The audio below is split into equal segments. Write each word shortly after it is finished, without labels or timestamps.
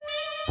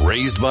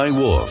Raised by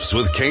wolves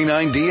with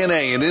canine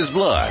DNA in his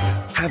blood,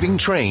 having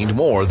trained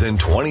more than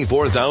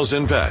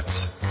 24,000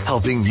 pets,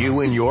 helping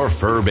you and your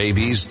fur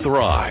babies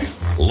thrive.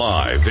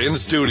 Live in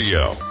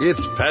studio,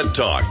 it's Pet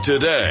Talk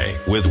Today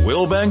with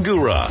Will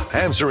Bangura,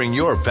 answering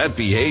your pet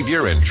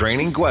behavior and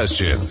training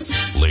questions.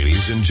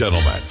 Ladies and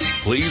gentlemen,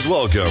 please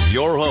welcome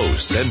your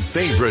host and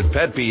favorite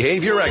pet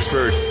behavior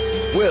expert,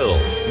 Will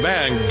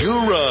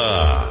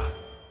Bangura.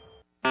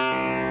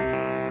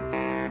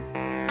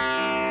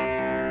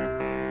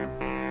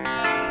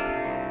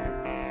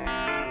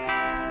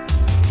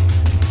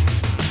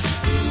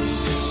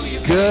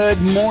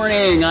 Good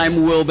morning,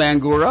 I'm Will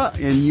Bangura,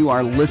 and you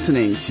are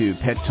listening to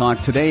Pet Talk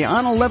Today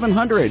on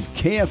 1100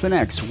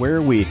 KFNX,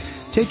 where we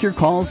take your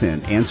calls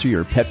and answer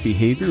your pet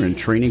behavior and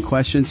training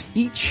questions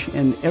each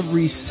and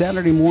every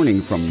Saturday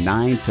morning from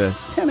 9 to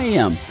 10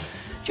 a.m. Do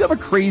you have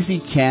a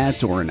crazy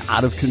cat or an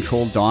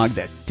out-of-control dog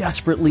that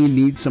desperately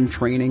needs some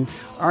training?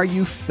 Are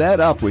you fed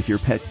up with your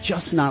pet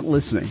just not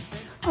listening?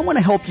 I want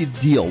to help you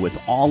deal with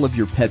all of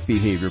your pet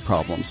behavior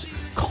problems.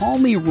 Call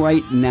me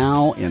right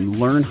now and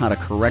learn how to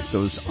correct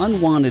those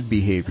unwanted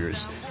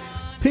behaviors.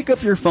 Pick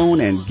up your phone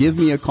and give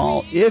me a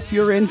call. If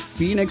you're in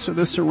Phoenix or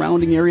the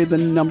surrounding area, the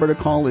number to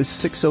call is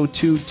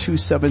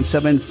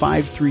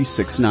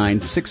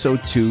 602-277-5369,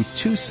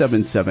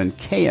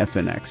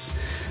 602-277-KFNX.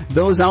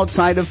 Those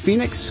outside of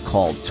Phoenix,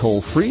 call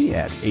toll-free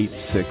at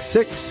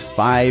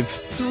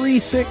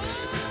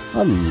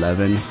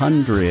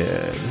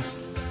 866-536-1100.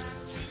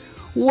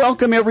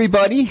 Welcome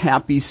everybody.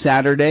 Happy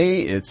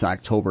Saturday. It's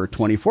October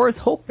 24th.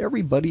 Hope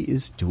everybody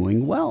is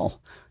doing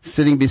well.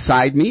 Sitting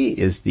beside me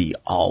is the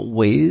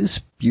always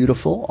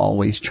beautiful,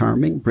 always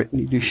charming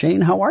Brittany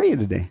Duchesne. How are you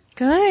today?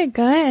 Good,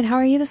 good. How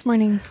are you this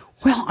morning?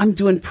 Well, I'm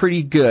doing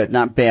pretty good.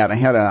 Not bad. I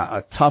had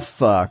a tough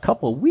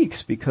couple of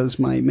weeks because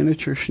my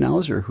miniature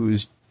schnauzer,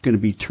 who's going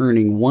to be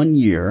turning 1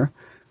 year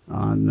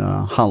on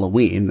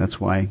Halloween. That's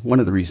why one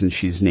of the reasons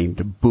she's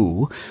named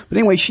Boo. But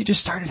anyway, she just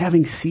started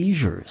having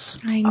seizures.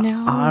 I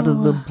know. Out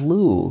of the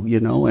blue,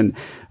 and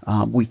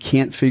we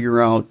can't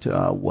figure out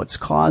what's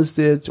caused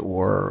it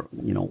or,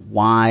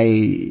 why,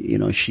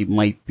 she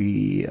might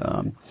be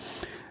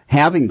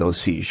having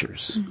those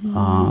seizures.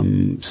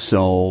 Mm-hmm.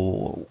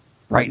 So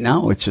right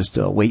now it's just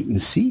a wait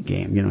and see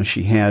game.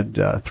 She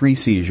had 3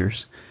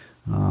 seizures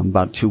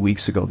about 2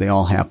 weeks ago. They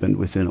all happened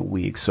within a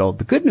week. So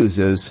the good news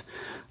is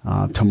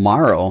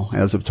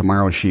as of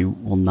tomorrow, she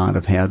will not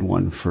have had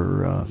one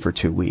for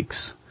 2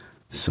 weeks.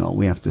 So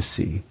we have to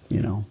see,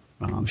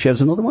 she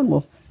has another one.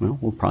 We'll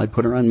probably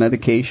put her on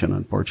medication,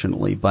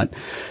 unfortunately. But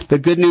the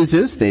good news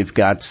is they've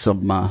got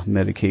some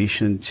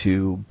medication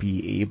to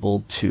be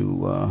able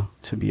to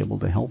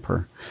help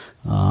her.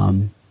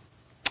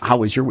 How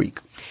was your week?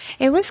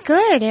 It was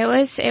good. It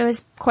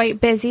was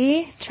quite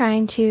busy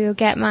trying to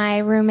get my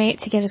roommate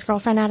to get his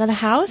girlfriend out of the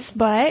house,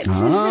 but...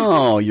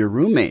 Oh, your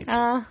roommate.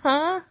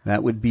 Uh-huh.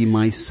 That would be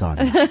my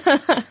son.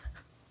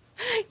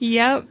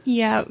 Yep.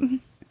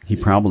 He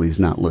probably is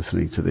not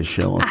listening to this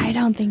show. I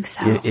don't think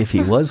so. If he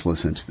was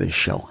listening to this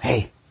show,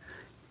 hey,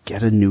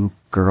 get a new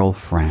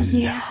girlfriend.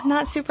 Yeah,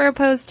 not super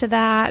opposed to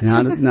that.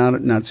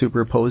 Not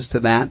super opposed to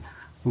that.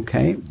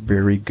 Okay,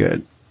 very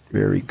good.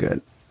 Very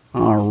good.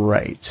 All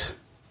right.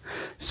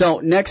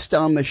 So next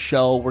on the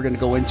show, we're going to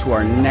go into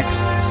our next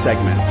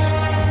segment.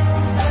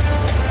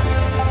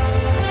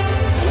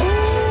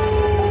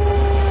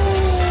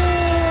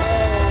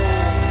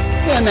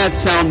 And that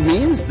sound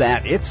means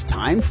that it's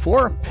time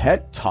for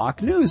Pet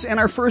Talk News. And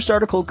our first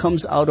article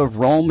comes out of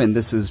Rome, and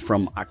this is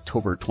from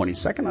October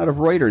 22nd out of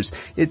Reuters.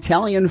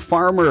 Italian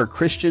farmer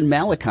Christian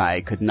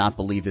Malachi could not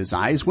believe his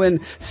eyes when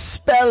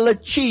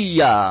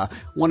Spelliccia,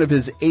 one of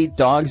his 8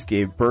 dogs,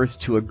 gave birth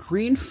to a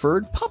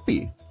green-furred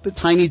puppy. The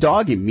tiny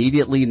dog,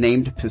 immediately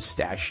named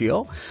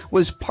Pistachio,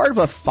 was part of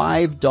a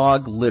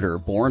 5-dog litter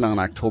born on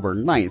October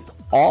 9th,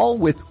 all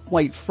with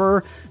white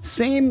fur,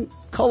 same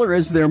color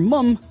as their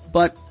mum,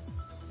 but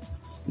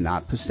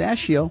not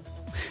Pistachio.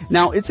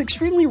 Now, it's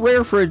extremely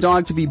rare for a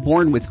dog to be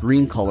born with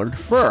green-colored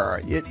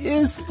fur. It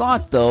is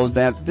thought, though,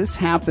 that this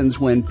happens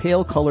when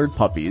pale-colored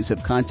puppies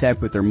have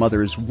contact with their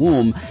mother's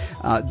womb.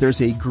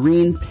 There's a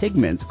green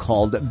pigment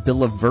called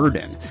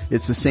biliverdin.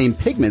 It's the same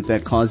pigment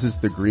that causes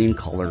the green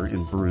color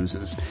in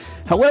bruises.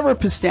 However,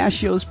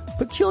 Pistachio's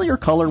peculiar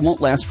color won't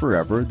last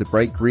forever. The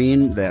bright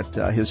green that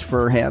his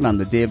fur had on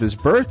the day of his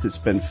birth has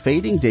been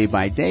fading day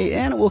by day,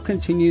 and it will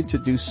continue to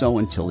do so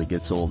until he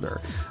gets older.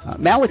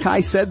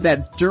 Malachi said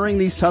that during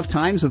these tough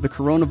times of the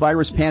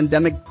coronavirus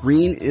pandemic,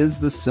 green is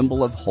the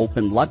symbol of hope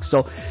and luck.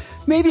 So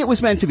maybe it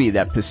was meant to be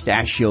that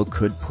Pistachio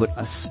could put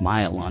a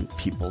smile on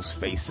people's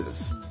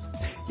faces.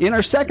 In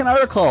our second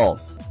article,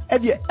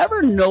 have you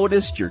ever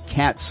noticed your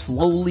cat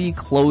slowly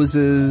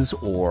closes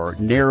or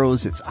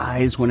narrows its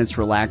eyes when it's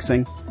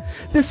relaxing?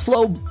 This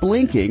slow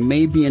blinking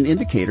may be an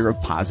indicator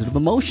of positive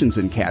emotions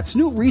in cats.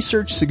 New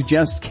research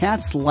suggests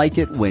cats like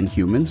it when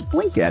humans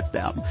blink at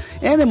them,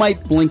 and they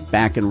might blink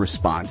back in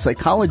response.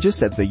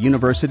 Psychologists at the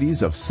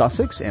Universities of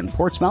Sussex and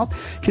Portsmouth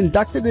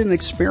conducted an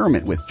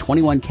experiment with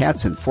 21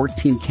 cats and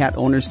 14 cat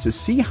owners to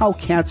see how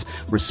cats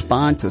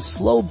respond to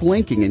slow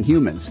blinking in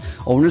humans.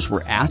 Owners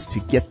were asked to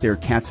get their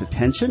cat's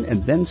attention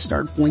and then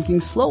start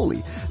blinking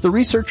slowly. The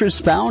researchers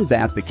found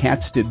that the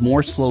cats did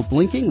more slow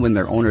blinking when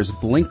their owners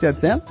blinked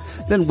at them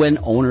than when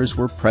owners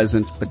were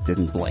present but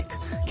didn't blink.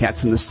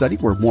 Cats in the study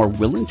were more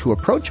willing to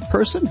approach a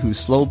person who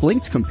slow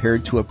blinked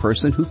compared to a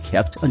person who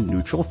kept a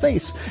neutral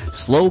face.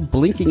 Slow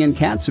blinking in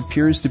cats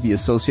appears to be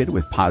associated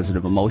with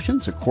positive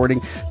emotions.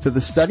 According to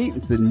the study,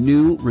 the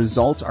new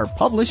results are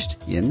published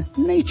in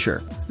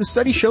Nature. The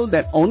study showed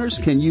that owners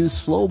can use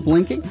slow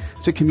blinking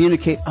to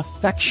communicate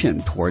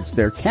affection towards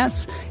their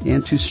cats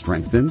and to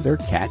strengthen their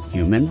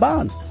cat-human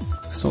bond.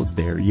 So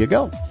there you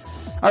go.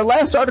 Our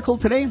last article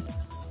today,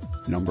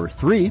 number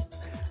 3.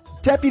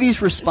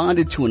 Deputies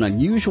responded to an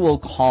unusual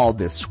call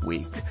this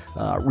week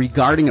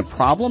regarding a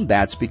problem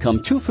that's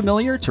become too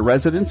familiar to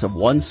residents of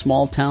one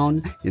small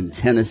town in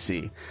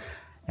Tennessee,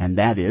 and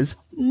that is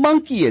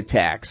monkey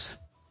attacks.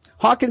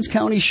 Hawkins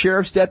County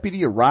Sheriff's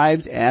deputy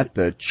arrived at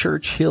the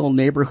Church Hill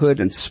neighborhood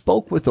and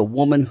spoke with a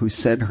woman who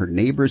said her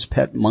neighbor's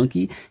pet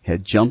monkey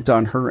had jumped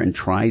on her and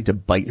tried to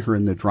bite her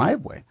in the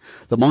driveway.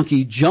 The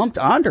monkey jumped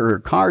onto her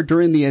car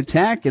during the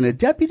attack, and a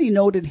deputy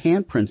noted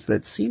handprints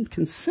that seemed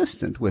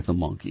consistent with a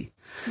monkey.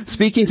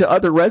 Speaking to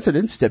other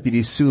residents,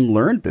 deputies soon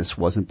learned this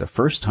wasn't the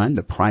first time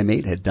the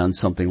primate had done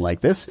something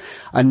like this.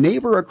 A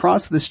neighbor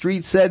across the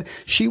street said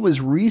she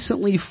was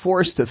recently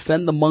forced to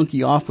fend the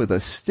monkey off with a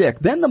stick.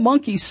 Then the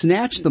monkey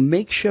snatched the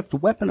makeshift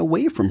weapon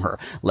away from her,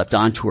 leapt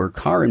onto her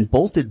car, and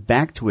bolted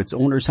back to its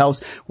owner's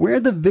house,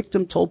 where the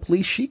victim told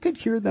police she could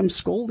hear them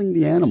scolding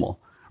the animal.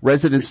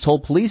 Residents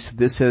told police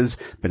this has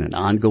been an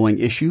ongoing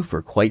issue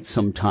for quite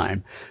some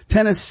time.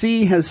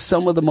 Tennessee has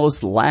some of the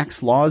most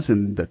lax laws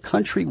in the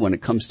country when it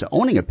comes to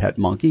owning a pet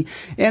monkey,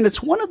 and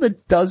it's one of the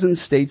dozen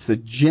states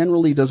that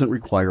generally doesn't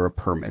require a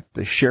permit.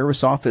 The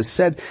sheriff's office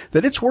said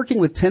that it's working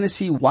with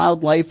Tennessee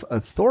wildlife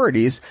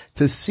authorities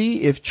to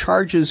see if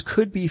charges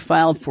could be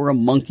filed for a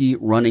monkey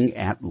running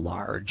at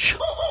large.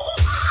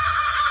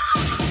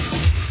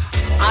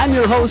 I'm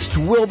your host,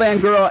 Will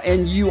Bangura,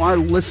 and you are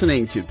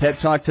listening to Pet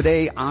Talk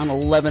Today on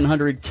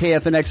 1100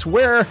 KFNX,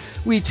 where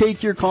we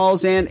take your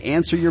calls and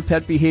answer your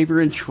pet behavior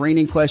and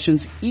training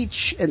questions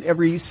each and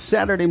every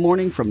Saturday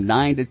morning from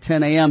 9 to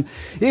 10 a.m.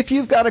 If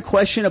you've got a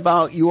question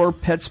about your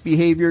pet's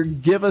behavior,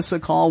 give us a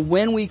call.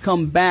 When we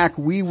come back,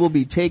 we will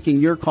be taking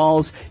your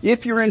calls.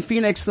 If you're in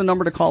Phoenix, the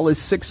number to call is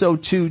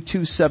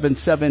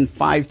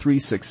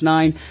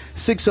 602-277-5369,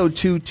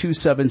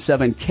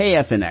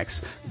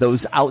 602-277-KFNX.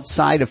 Those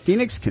outside of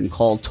Phoenix can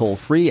call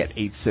toll-free at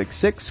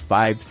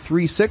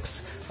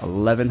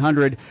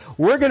 866-536-1100.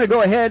 We're going to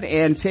go ahead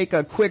and take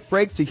a quick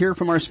break to hear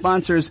from our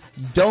sponsors.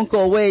 Don't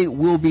go away.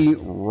 We'll be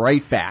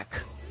right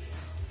back.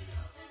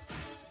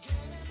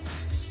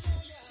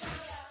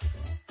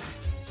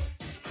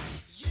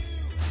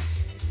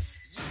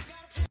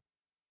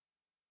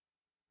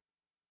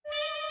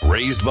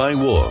 Raised by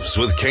wolves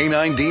with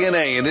canine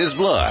DNA in his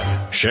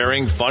blood,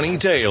 sharing funny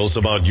tales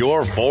about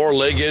your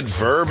four-legged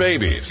fur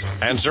babies,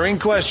 answering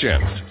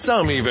questions,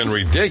 some even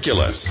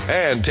ridiculous,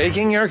 and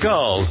taking your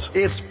calls.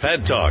 It's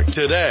Pet Talk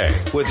Today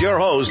with your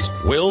host,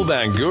 Will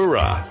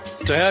Bangura.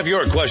 To have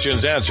your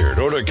questions answered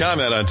or to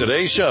comment on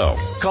today's show,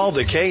 call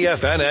the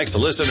KFNX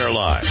listener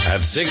line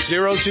at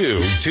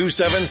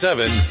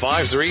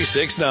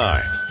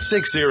 602-277-5369.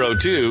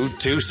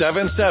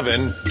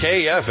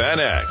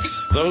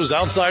 602-277-KFNX. Those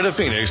outside of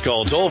Phoenix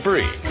call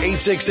toll-free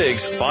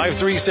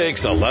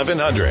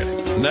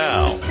 866-536-1100.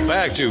 Now,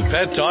 back to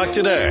Pet Talk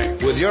Today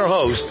with your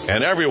host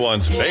and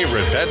everyone's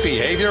favorite pet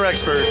behavior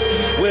expert,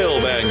 Will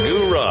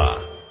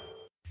Bangura.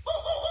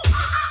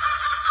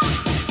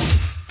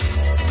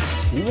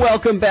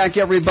 Welcome back,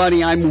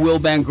 everybody. I'm Will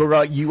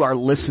Bangura. You are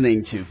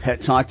listening to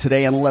Pet Talk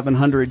Today on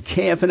 1100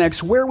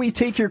 KFNX, where we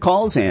take your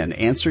calls and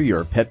answer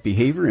your pet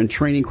behavior and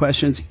training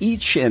questions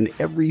each and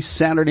every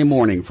Saturday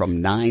morning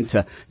from 9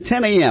 to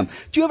 10 a.m.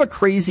 Do you have a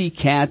crazy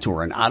cat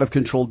or an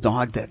out-of-control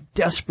dog that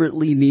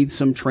desperately needs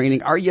some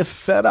training? Are you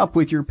fed up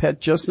with your pet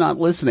just not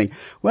listening?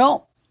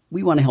 Well,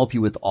 we want to help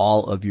you with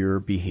all of your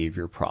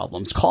behavior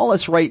problems. Call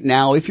us right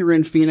now if you're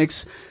in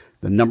Phoenix.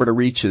 The number to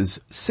reach is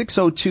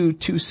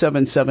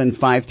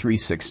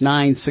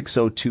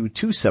 602-277-5369,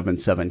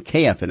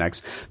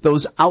 602-277-KFNX.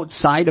 Those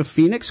outside of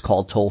Phoenix,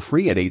 call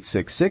toll-free at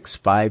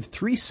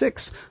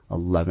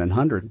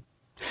 866-536-1100.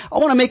 I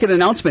want to make an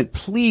announcement.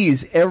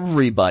 Please,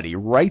 everybody,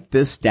 write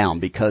this down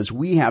because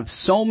we have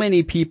so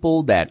many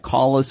people that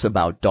call us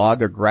about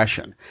dog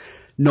aggression.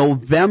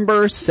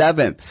 November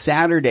 7th,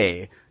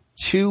 Saturday,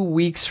 2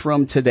 weeks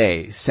from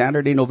today,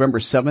 Saturday, November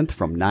 7th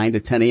from 9 to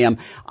 10 a.m.,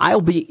 I'll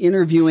be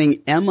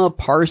interviewing Emma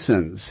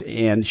Parsons,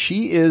 and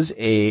she is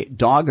a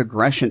dog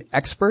aggression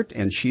expert,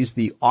 and she's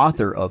the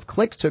author of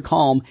Click to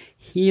Calm,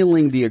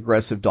 Healing the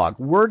Aggressive Dog.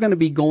 We're going to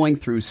be going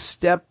through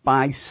step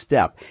by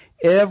step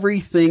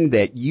everything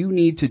that you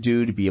need to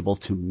do to be able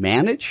to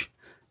manage,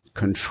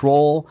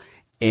 control,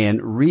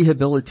 and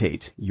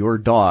rehabilitate your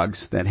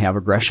dogs that have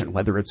aggression,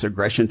 whether it's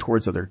aggression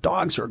towards other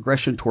dogs or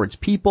aggression towards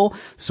people.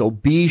 So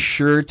be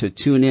sure to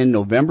tune in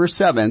November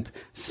 7th,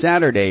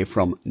 Saturday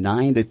from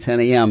 9 to 10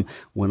 a.m.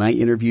 when I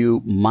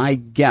interview my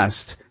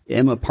guest,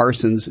 Emma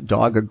Parsons,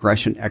 dog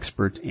aggression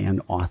expert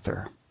and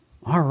author.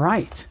 All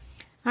right.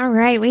 All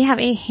right. We have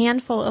a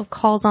handful of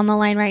calls on the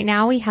line right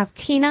now. We have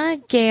Tina,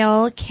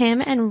 Gail,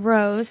 Kim, and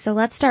Rose. So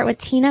let's start with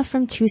Tina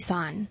from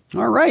Tucson.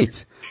 All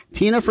right.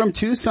 Tina from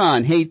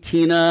Tucson. Hey,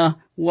 Tina.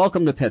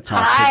 Welcome to Pet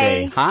Talk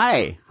today.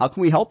 Hi. How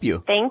can we help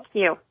you? Thank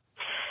you.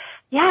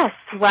 Yes.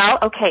 Well,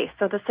 okay.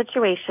 So the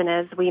situation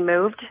is we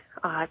moved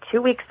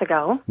 2 weeks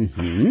ago,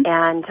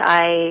 and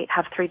I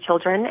have 3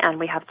 children, and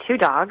we have 2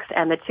 dogs,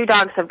 and the 2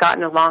 dogs have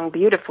gotten along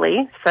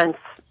beautifully since,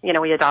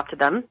 we adopted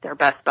them. They're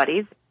best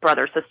buddies,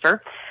 brother,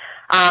 sister.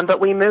 But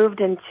we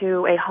moved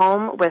into a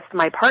home with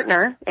my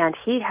partner, and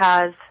he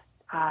has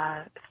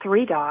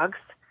 3 dogs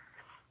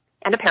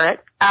and a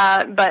parrot.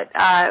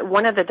 But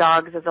one of the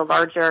dogs is a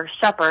larger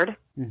shepherd,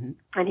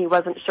 and he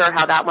wasn't sure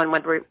how that one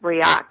would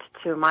react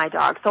to my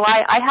dog. So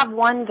I have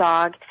one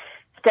dog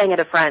staying at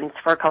a friend's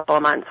for a couple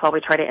of months while we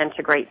try to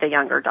integrate the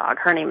younger dog.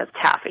 Her name is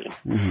Taffy.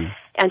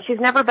 And she's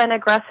never been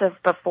aggressive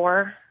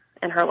before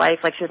in her life.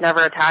 Like, she's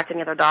never attacked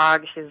any other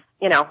dog. She's,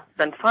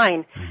 been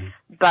fine.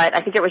 But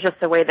I think it was just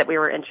the way that we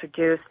were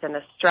introduced and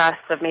the stress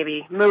of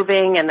maybe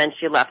moving, and then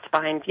she left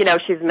behind,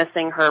 she's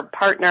missing her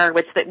partner,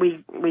 which that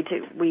we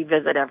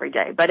visit every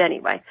day. But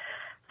anyway,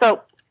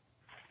 so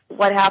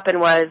what happened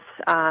was,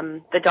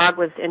 the dog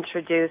was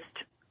introduced.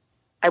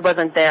 I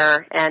wasn't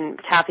there, and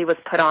Taffy was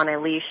put on a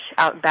leash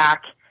out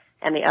back,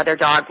 and the other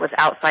dog was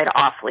outside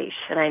off leash.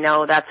 And I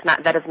know that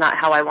is not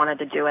how I wanted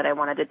to do it. I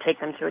wanted to take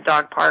them to a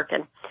dog park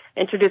and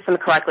introduce them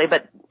correctly,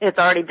 but it's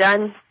already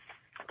done.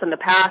 It's in the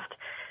past.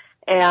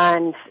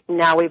 And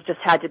now we've just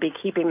had to be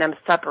keeping them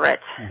separate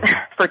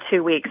for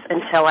 2 weeks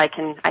until I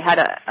had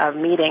a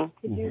meeting.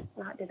 Could you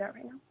not do that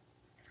right now?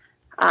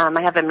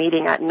 I have a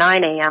meeting at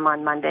 9 a.m.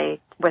 on Monday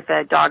with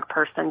a dog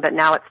person, but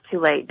now it's too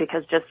late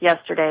because just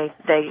yesterday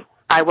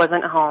I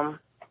wasn't home,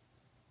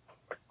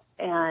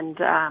 and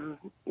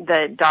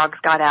the dogs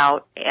got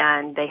out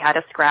and they had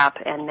a scrap,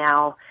 and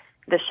now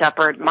the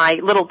shepherd, my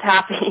little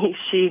Taffy,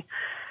 she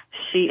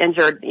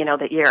injured,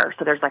 the ear.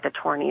 So there's like a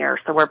torn ear.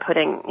 So we're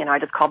putting, I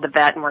just called the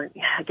vet, and we're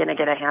going to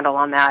get a handle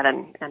on that,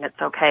 and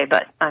it's okay.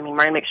 But we're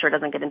going to make sure it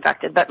doesn't get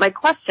infected. But my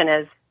question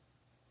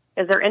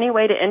is there any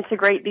way to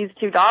integrate these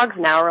 2 dogs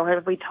now, or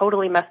have we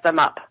totally messed them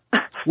up?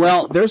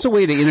 Well, there's a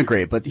way to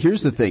integrate, but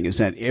here's the thing is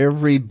that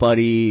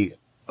everybody,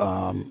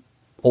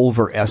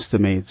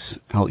 overestimates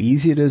how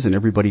easy it is, and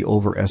everybody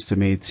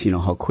overestimates,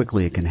 how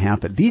quickly it can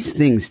happen. These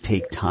things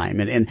take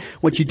time, and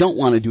what you don't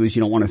want to do is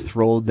you don't want to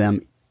throw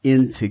them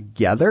in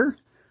together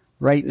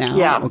right now.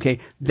 Yeah. Okay.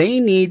 They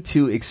need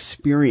to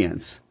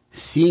experience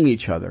seeing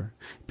each other,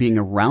 being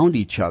around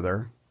each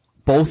other,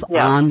 both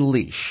on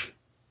leash.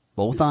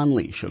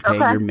 Okay.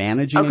 You're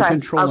managing and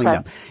controlling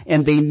them.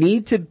 And they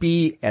need to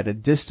be at a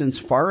distance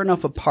far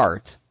enough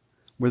apart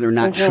where they're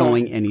not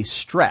showing any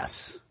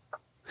stress.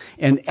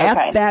 And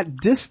at that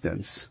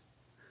distance,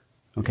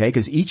 okay,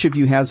 because each of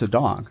you has a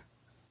dog,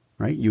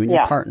 right? You and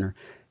your partner.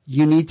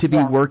 You need to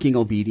be working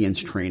obedience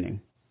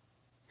training.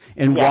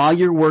 And while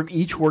you're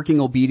each working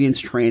obedience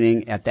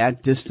training at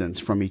that distance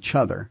from each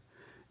other,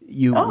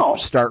 you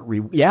start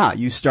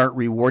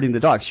rewarding the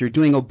dogs. You're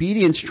doing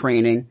obedience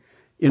training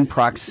in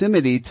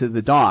proximity to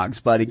the dogs.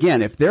 But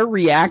again, if they're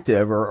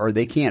reactive or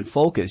they can't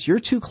focus, you're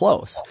too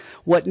close.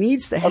 What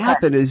needs to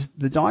happen is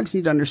the dogs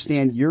need to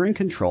understand you're in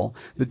control.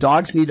 The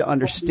dogs need to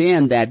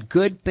understand that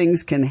good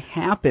things can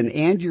happen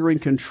and you're in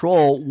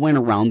control when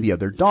around the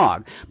other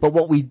dog. But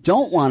what we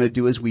don't want to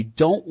do is we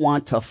don't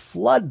want to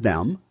flood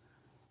them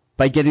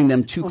by getting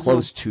them too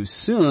close too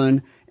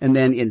soon, and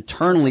then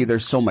internally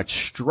there's so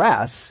much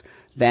stress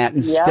that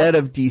instead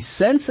of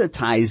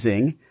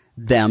desensitizing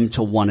them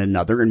to one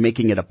another and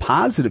making it a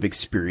positive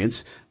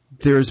experience,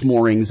 there's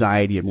more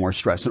anxiety and more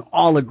stress. And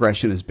all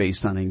aggression is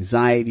based on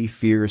anxiety,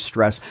 fear,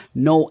 stress.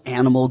 No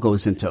animal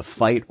goes into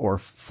fight or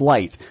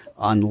flight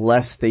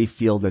unless they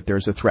feel that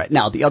there's a threat.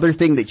 Now, the other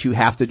thing that you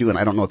have to do, and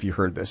I don't know if you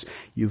heard this,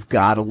 you've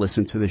got to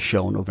listen to the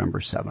show November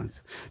 7th.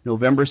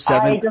 November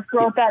 7th. I just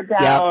wrote that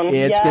down.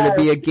 Yeah, it's going to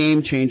be a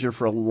game changer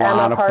for a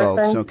lot of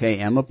folks. Okay,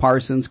 Emma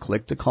Parsons,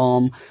 Click to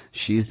Calm.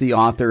 She's the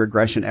author,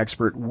 aggression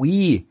expert.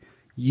 We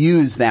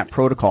use that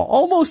protocol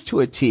almost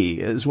to a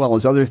T, as well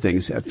as other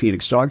things at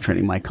Phoenix Dog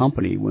Training, my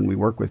company, when we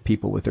work with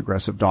people with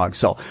aggressive dogs.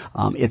 So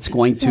it's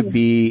going to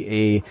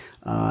be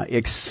a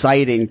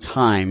exciting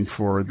time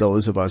for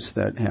those of us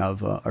that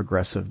have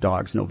aggressive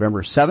dogs.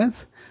 November 7th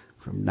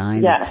From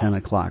 9 to 10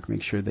 o'clock.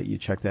 Make sure that you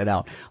check that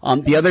out.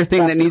 The other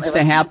thing that needs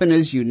to happen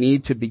is you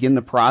need to begin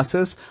the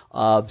process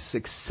of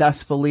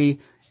successfully,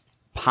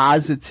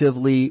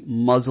 positively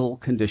muzzle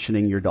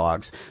conditioning your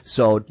dogs.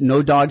 So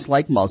no dogs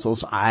like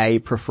muzzles.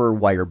 I prefer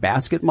wire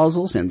basket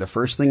muzzles, and the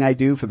first thing I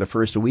do for the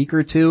first week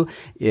or two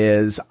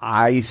is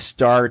I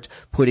start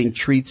putting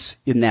treats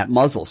in that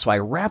muzzle. So I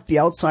wrap the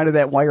outside of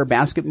that wire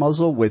basket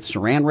muzzle with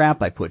saran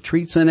wrap. I put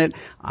treats in it.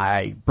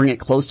 I bring it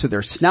close to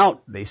their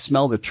snout. They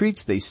smell the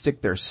treats. They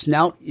stick their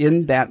snout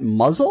in that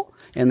muzzle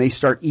and they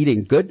start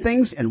eating good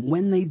things. And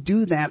when they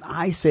do that,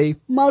 I say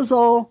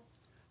muzzle.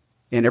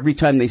 And every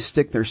time they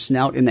stick their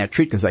snout in that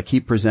treat, because I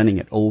keep presenting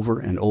it over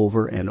and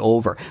over and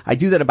over. I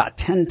do that about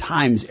 10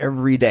 times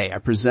every day. I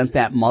present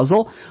that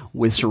muzzle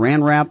with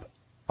saran wrap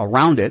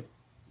around it,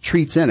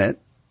 treats in it.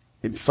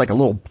 It's like a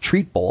little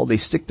treat bowl. They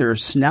stick their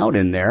snout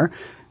in there.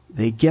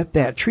 They get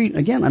that treat.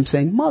 Again, I'm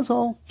saying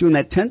muzzle. Doing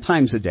that 10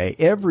 times a day,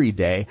 every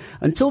day,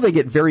 until they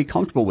get very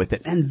comfortable with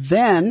it. And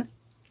then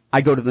I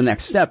go to the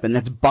next step, and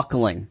that's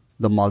buckling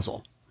the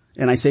muzzle.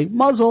 And I say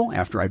muzzle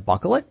after I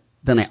buckle it.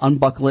 Then I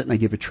unbuckle it and I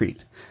give a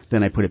treat.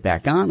 Then I put it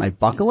back on, I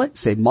buckle it,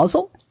 say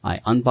muzzle, I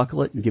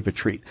unbuckle it and give a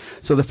treat.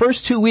 So the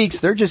first 2 weeks,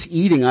 they're just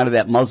eating out of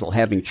that muzzle,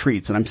 having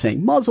treats. And I'm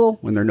saying muzzle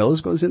when their nose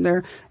goes in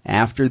there.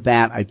 After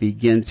that, I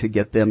begin to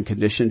get them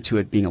conditioned to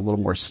it being a little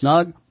more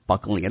snug,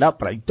 buckling it up.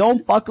 But I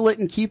don't buckle it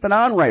and keep it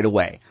on right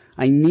away.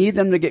 I need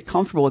them to get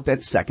comfortable with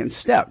that second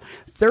step.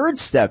 Third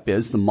step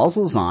is the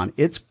muzzle's on,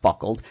 it's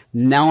buckled.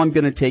 Now I'm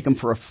going to take them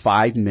for a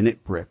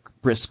 5-minute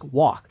brisk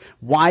walk.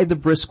 Why the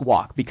brisk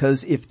walk?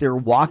 Because if they're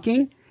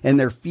walking and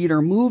their feet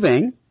are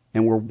moving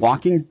and we're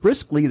walking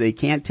briskly, they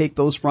can't take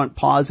those front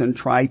paws and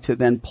try to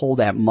then pull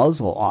that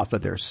muzzle off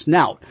of their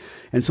snout.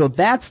 And so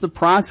that's the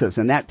process,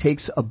 and that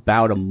takes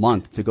about a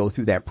month to go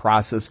through that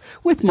process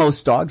with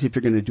most dogs if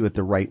you're going to do it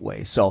the right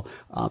way. So,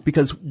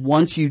 because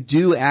once you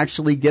do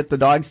actually get the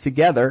dogs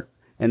together,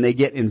 and they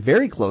get in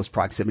very close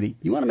proximity,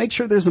 you want to make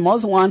sure there's a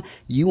muzzle on.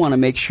 You want to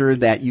make sure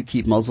that you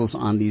keep muzzles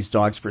on these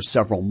dogs for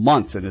several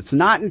months. And it's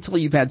not until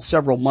you've had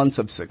several months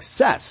of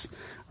success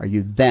are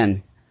you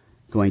then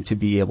going to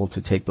be able to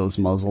take those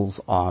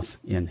muzzles off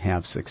and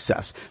have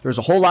success. There's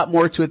a whole lot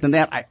more to it than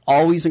that. I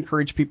always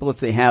encourage people, if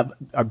they have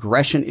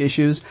aggression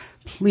issues,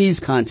 please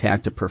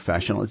contact a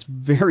professional. It's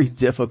very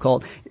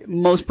difficult.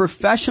 Most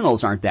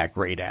professionals aren't that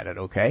great at it,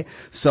 okay?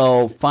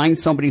 So find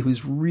somebody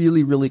who's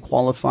really, really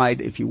qualified.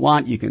 If you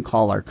want, you can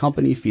call our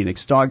company,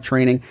 Phoenix Dog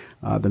Training.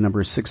 The number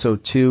is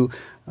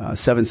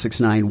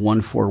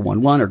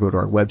 602-769-1411, or go to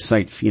our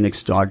website,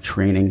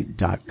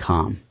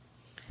 phoenixdogtraining.com.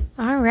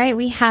 All right,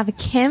 we have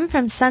Kim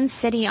from Sun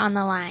City on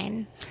the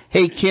line.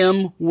 Hey,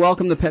 Kim,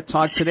 welcome to Pet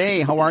Talk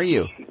today. How are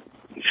you?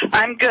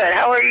 I'm good.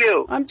 How are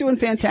you? I'm doing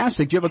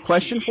fantastic. Do you have a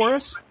question for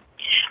us?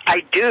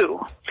 I do.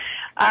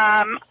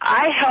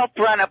 I help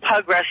run a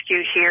pug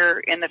rescue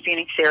here in the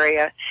Phoenix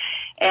area,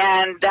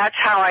 and that's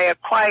how I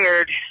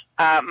acquired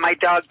my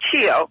dog,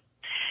 Chio.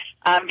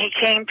 He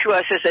came to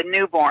us as a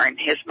newborn.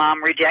 His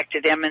mom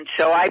rejected him, and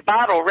so I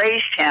bottle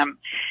raised him,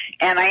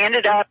 and I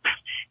ended up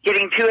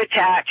getting too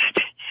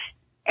attached,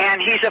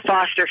 and he's a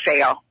foster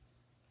fail.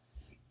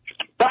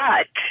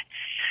 But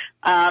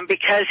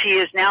because he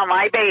is now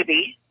my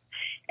baby,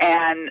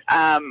 and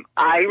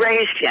I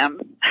raised him,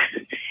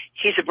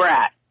 he's a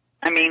brat.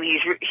 I mean,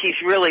 he's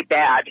really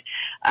bad.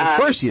 Of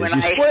course he is.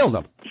 You spoiled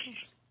him.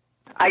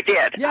 I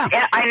did. Yeah.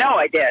 I know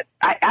I did.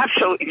 I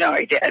absolutely know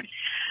I did.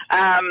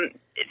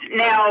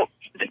 Now,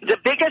 the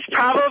biggest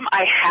problem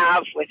I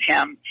have with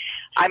him,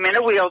 I'm in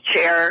a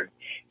wheelchair.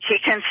 He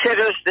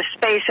considers the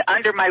space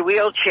under my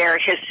wheelchair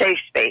his safe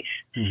space,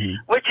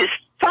 which is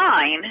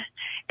fine,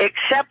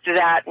 except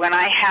that when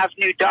I have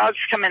new dogs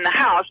come in the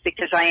house,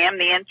 because I am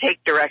the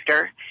intake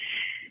director,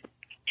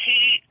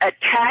 he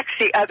attacks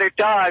the other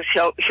dogs.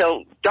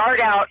 He'll dart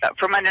out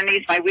from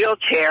underneath my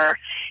wheelchair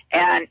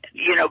and,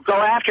 go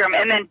after him,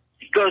 and then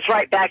goes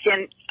right back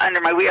in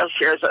under my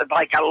wheelchair, so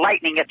like a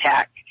lightning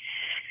attack.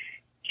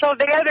 So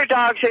the other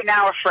dogs are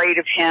now afraid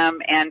of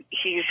him, and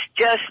it's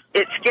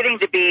getting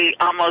to be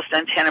almost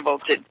untenable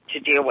to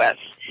deal with.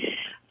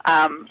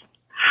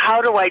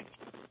 How do I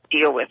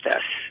deal with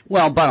this?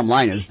 Well, bottom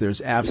line is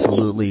there's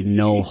absolutely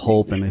no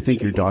hope, and I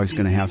think your dog's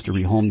going to have to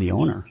rehome the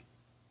owner.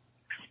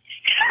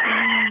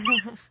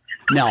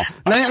 No,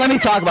 let me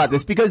talk about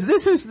this, because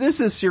this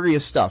is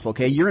serious stuff,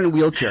 okay? You're in a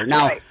wheelchair.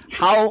 Now, right.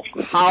 how,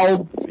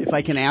 if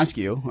I can ask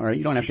you, all right,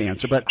 you don't have to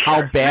answer, but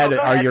how bad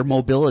are your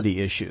mobility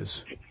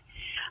issues?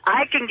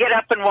 I can get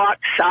up and walk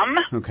some.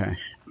 Okay.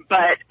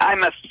 But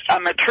I'm a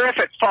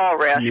terrific fall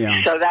risk,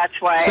 so that's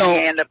why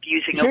I end up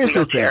using a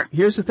wheelchair.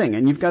 Here's the thing,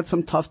 and you've got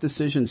some tough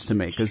decisions to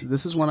make, because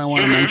this is what I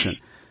want to mention.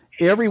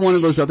 Every one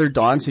of those other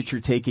dogs that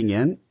you're taking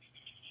in,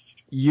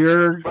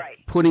 you're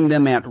putting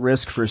them at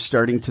risk for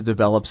starting to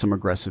develop some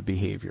aggressive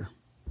behavior,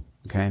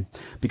 okay?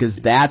 Because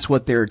that's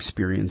what they're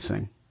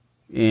experiencing.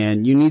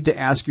 And you need to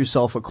ask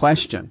yourself a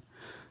question.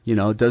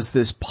 Does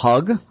this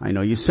pug, I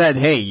know you said,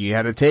 hey, you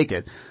had to take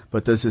it,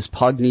 but does this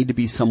pug need to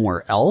be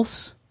somewhere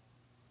else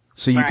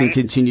so you can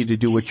continue to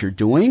do what you're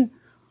doing?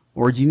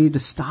 Or do you need to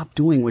stop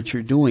doing what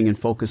you're doing and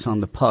focus on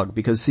the pug?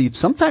 Because see,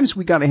 sometimes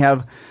we gotta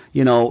have,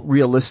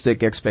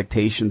 realistic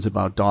expectations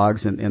about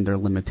dogs and their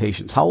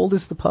limitations. How old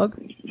is the pug?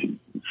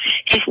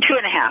 He's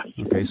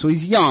 2.5. Okay, so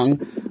he's young.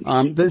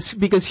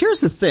 Because here's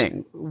the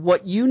thing.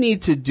 What you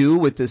need to do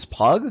with this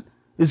pug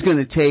is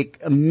gonna take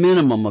a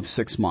minimum of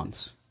 6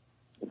 months.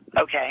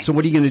 Okay. So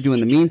what are you going to do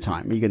in the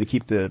meantime? Are you going to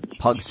keep the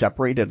pug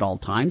separated at all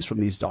times from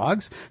these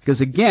dogs?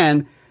 Because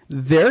again,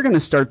 they're going to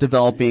start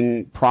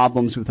developing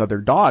problems with other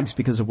dogs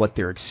because of what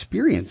they're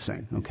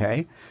experiencing,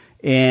 okay?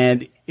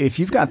 And if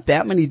you've got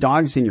that many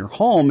dogs in your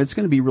home, it's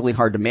going to be really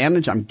hard to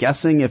manage. I'm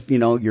guessing if,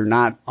 you're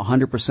not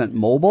 100%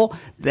 mobile,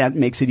 that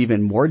makes it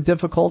even more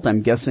difficult.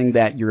 I'm guessing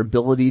that your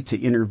ability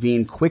to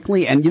intervene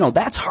quickly, and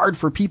that's hard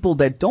for people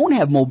that don't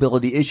have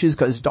mobility issues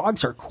because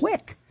dogs are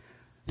quick.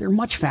 They're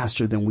much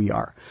faster than we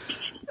are.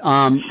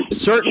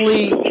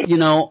 Certainly,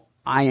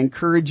 I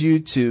encourage you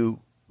to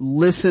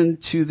listen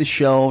to the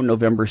show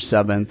November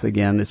 7th.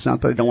 Again, it's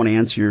not that I don't want to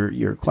answer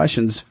your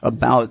questions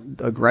about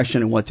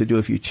aggression and what to do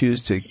if you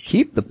choose to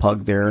keep the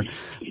pug there,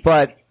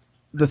 but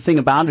the thing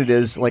about it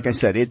is, like I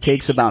said, it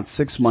takes about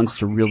 6 months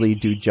to really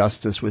do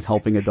justice with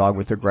helping a dog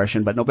with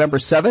aggression. But November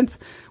 7th,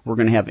 we're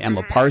going to have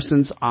Emma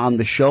Parsons on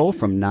the show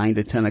from 9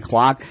 to 10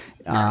 o'clock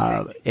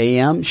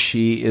a.m.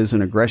 She is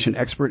an aggression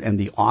expert and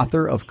the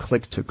author of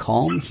Click to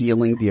Calm,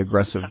 Healing the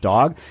Aggressive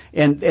Dog.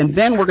 And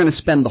then we're going to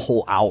spend the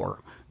whole hour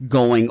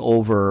going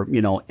over,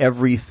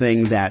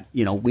 everything that,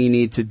 we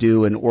need to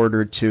do in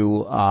order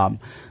to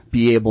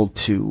be able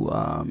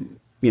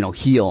to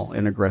heal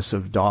an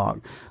aggressive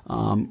dog.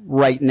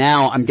 Right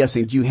now, I'm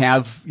guessing, do you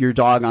have your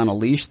dog on a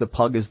leash? Is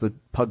the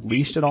pug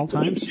leashed at all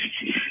times?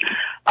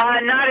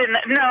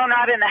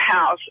 Not in the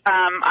house.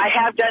 I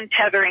have done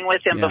tethering with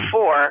him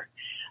before.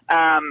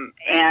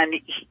 And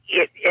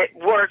it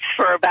works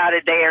for about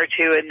a day or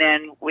two, and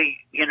then we,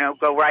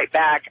 go right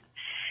back.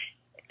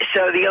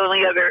 So the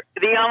only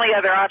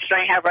other option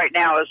I have right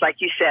now is, like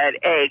you said,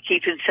 A,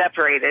 keep him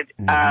separated,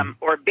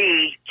 or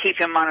B, keep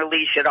him on a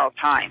leash at all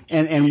times.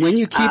 And when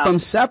you keep them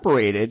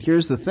separated,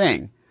 here's the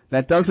thing.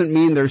 That doesn't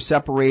mean they're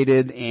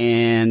separated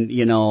and,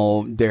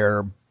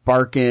 they're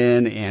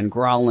barking and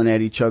growling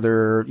at each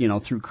other,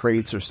 through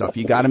crates or stuff.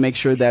 You gotta make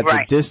sure that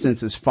the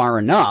distance is far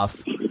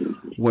enough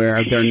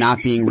where they're not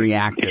being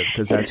reactive,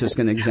 because that's just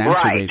going to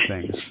exacerbate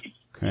things.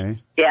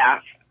 Okay. Yeah.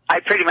 I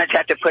pretty much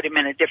have to put him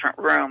in a different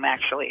room,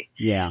 actually.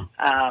 Yeah.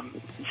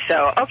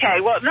 Okay.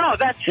 Well, no,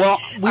 that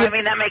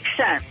makes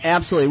sense.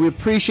 Absolutely. We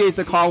appreciate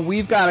the call.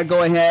 We've got to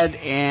go ahead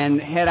and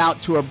head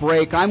out to a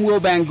break. I'm Will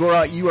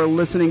Bangura. You are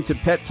listening to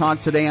Pet Talk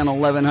today on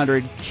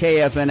 1100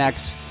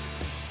 KFNX.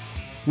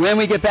 When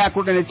we get back,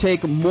 we're going to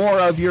take more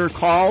of your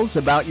calls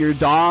about your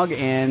dog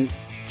and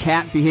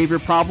cat behavior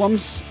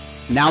problems.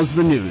 Now's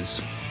the news.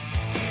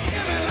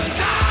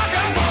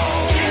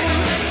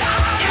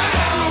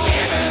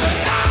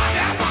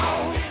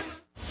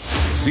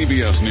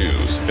 CBS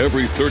News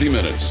every 30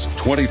 minutes,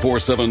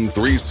 24/7,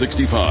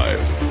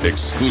 365,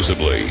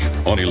 exclusively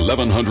on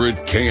 1100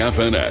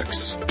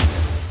 KFNX.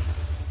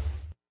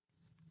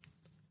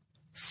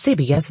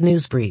 CBS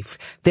News Brief.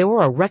 There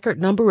were a record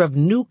number of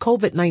new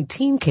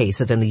COVID-19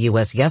 cases in the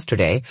U.S.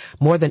 yesterday,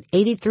 more than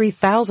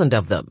 83,000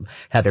 of them.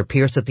 Heather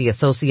Pierce of the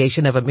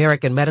Association of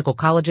American Medical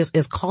Colleges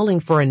is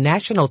calling for a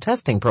national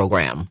testing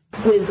program.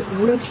 With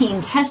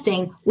routine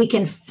testing, we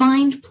can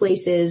find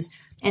places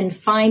and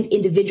find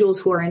individuals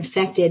who are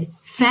infected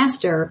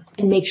faster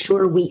and make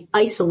sure we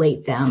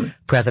isolate them.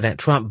 President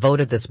Trump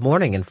voted this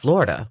morning in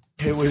Florida.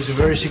 It was a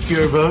very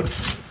secure vote,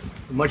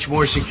 much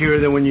more secure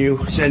than when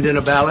you send in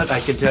a ballot,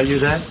 I can tell you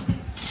that.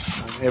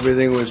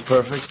 Everything was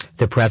perfect.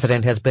 The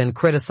president has been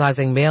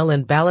criticizing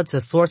mail-in ballots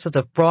as sources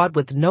of fraud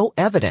with no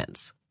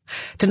evidence.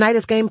 Tonight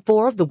is Game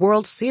 4 of the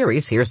World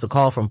Series. Here's the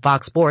call from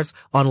Fox Sports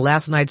on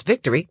last night's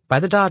victory by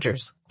the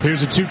Dodgers.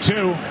 Here's a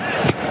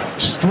 2-2.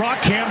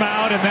 Struck him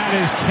out, and that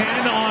is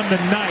 10 on the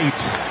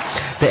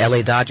night. The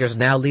LA Dodgers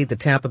now lead the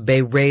Tampa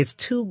Bay Rays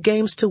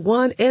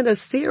 2-1 in a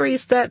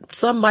series that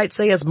some might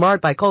say is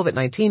marred by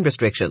COVID-19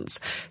 restrictions.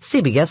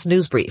 CBS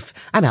News Brief.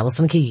 I'm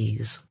Allison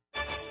Keys.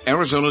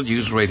 Arizona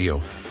News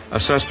Radio. A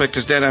suspect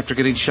is dead after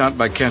getting shot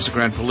by Casa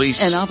Grande police.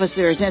 An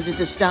officer attempted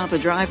to stop a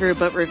driver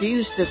but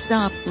refused to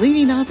stop,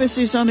 leading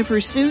officers on a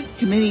pursuit,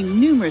 committing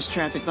numerous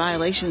traffic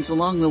violations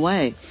along the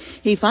way.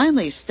 He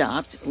finally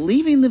stopped,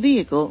 leaving the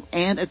vehicle,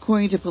 and,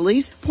 according to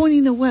police,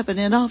 pointing a weapon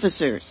at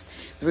officers.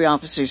 3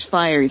 officers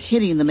fired,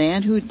 hitting the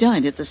man who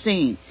died at the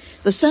scene.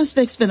 The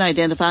suspect's been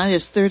identified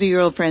as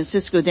 30-year-old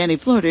Francisco Danny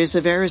Flores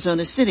of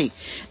Arizona City.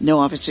 No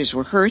officers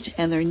were hurt,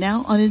 and they're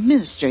now on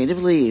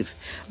administrative leave.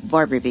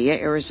 Barbara Villa,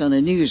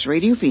 Arizona News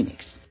Radio,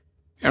 Phoenix.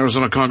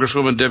 Arizona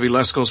Congresswoman Debbie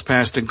Lesko's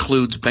past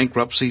includes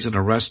bankruptcies and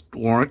arrest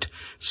warrant,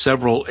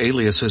 several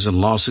aliases and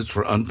lawsuits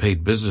for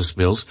unpaid business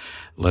bills.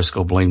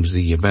 Lesko blames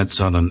the events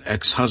on an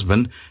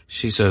ex-husband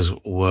she says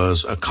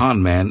was a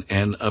con man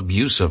and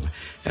abusive.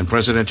 And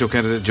presidential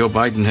candidate Joe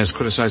Biden has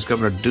criticized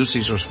Governor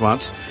Ducey's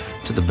response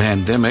to the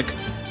pandemic,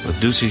 with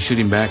Ducey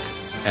shooting back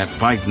at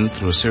Biden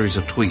through a series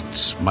of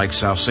tweets. Mike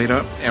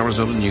Salceda,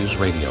 Arizona News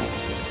Radio.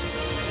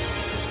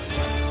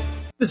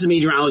 This is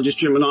meteorologist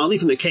Jim Rinaldi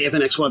from the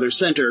KFNX Weather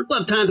Center. We'll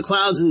have time for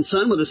clouds and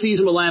sun with a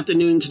seasonable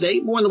afternoon today.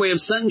 More in the way of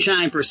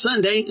sunshine for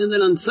Sunday, and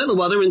then unsettled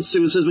weather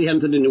ensues as we head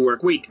into the new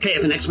work week.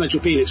 KFNX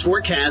Metro Phoenix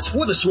forecast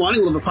for this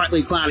morning, we'll have a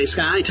partly cloudy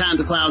sky. Time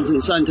for clouds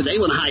and sun today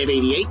with a high of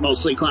 88.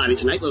 Mostly cloudy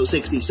tonight, low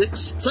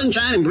 66.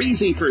 Sunshine and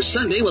breezy for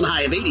Sunday with a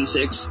high of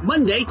 86.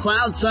 Monday,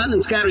 clouds, sun,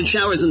 and scattered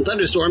showers and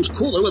thunderstorms.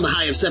 Cooler with a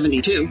high of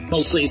 72.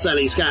 Mostly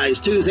sunny skies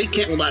Tuesday.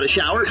 Can't rule out a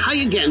shower.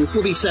 High again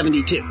will be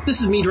 72.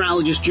 This is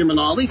meteorologist Jim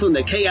Rinaldi from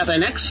the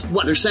KFNX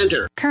Weather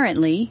Center.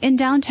 Currently, in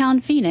downtown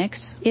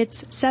Phoenix,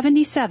 it's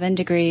 77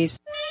 degrees.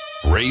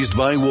 Raised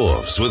by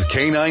wolves with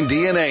canine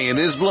DNA in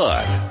his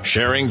blood,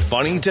 sharing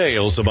funny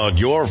tales about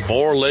your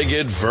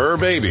four-legged fur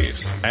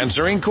babies,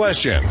 answering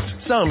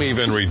questions, some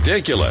even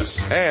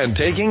ridiculous, and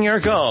taking your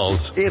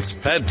calls. It's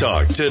Pet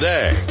Talk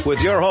Today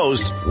with your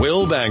host,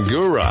 Will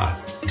Bangura.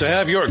 To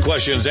have your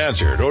questions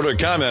answered or to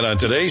comment on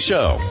today's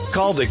show,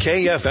 call the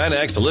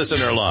KFNX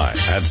listener line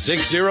at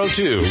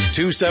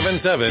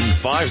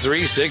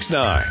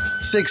 602-277-5369.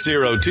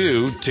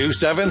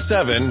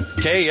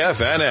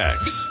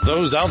 602-277-KFNX.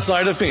 Those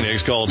outside of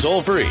Phoenix call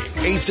toll-free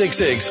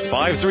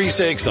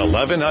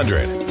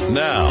 866-536-1100.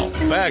 Now,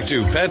 back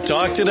to Pet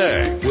Talk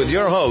Today with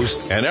your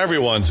host and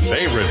everyone's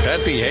favorite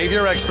pet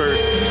behavior expert,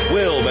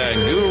 Will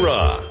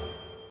Bangura.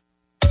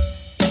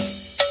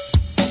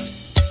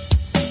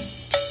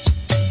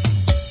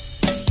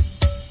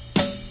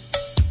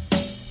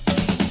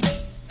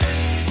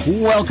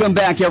 Welcome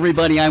back,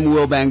 everybody. I'm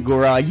Will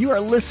Bangura. You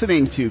are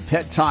listening to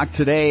Pet Talk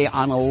Today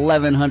on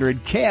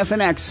 1100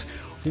 KFNX,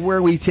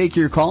 where we take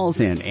your calls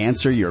and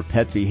answer your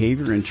pet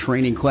behavior and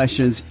training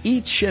questions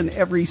each and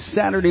every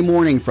Saturday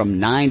morning from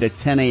 9 to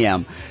 10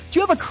 a.m.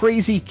 Do you have a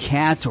crazy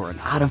cat or an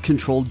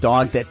out-of-control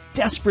dog that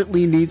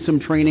desperately needs some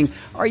training?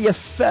 Are you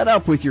fed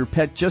up with your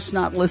pet just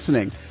not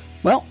listening?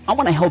 Well, I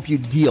want to help you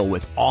deal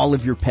with all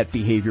of your pet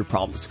behavior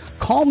problems.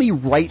 Call me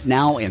right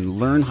now and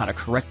learn how to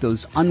correct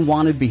those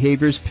unwanted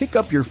behaviors. Pick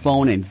up your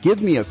phone and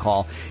give me a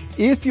call.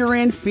 If you're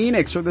in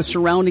Phoenix or the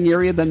surrounding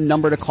area, the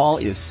number to call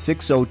is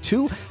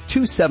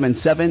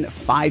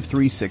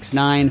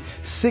 602-277-5369,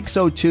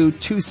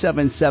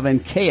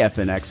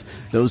 602-277-KFNX.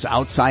 Those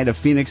outside of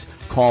Phoenix,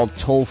 call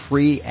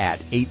toll-free at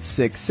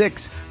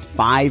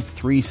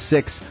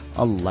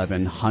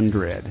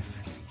 866-536-1100.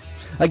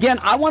 Again,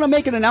 I want to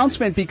make an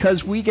announcement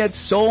because we get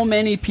so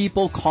many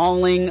people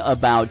calling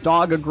about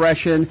dog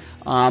aggression.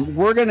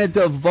 We're going to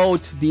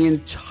devote the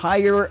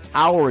entire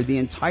hour, the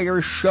entire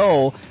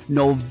show,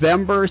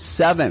 November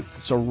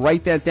 7th. So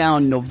write that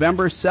down,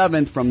 November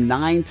 7th from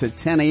 9 to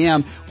 10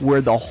 a.m.,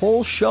 where the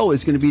whole show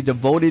is going to be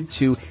devoted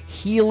to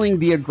healing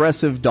the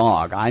aggressive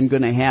dog. I'm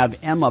going to have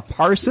Emma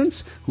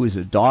Parsons, who is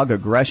a dog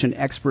aggression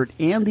expert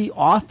and the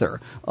author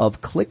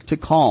of Click to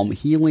Calm,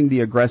 Healing the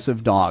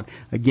Aggressive Dog.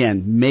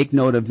 Again, make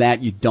note of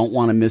that. You don't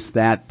want to miss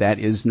that. That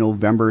is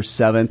November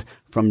 7th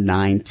from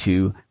 9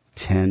 to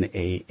 10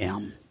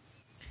 a.m.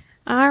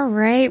 All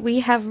right.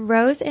 We have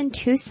Rose in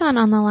Tucson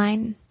on the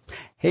line.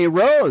 Hey,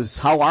 Rose.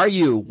 How are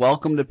you?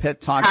 Welcome to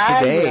Pet Talk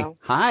Today. Will.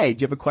 Hi.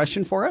 Do you have a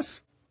question for us?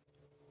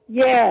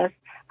 Yes.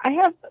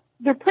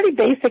 They're pretty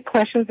basic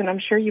questions, and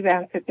I'm sure you've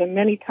answered them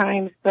many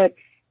times, but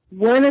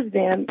one of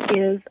them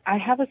is I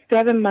have a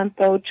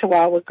 7-month-old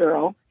Chihuahua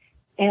girl,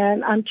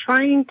 and I'm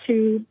trying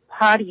to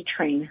potty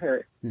train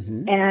her.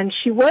 Mm-hmm. And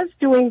she was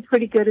doing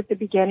pretty good at the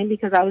beginning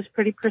because I was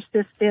pretty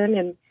persistent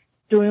and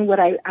doing what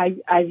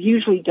I've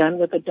usually done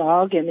with a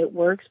dog, and it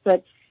works.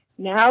 But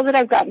now that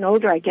I've gotten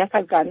older, I guess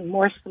I've gotten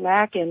more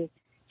slack, and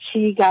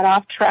she got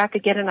off track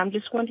again, and I'm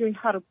just wondering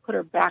how to put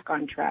her back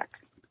on track.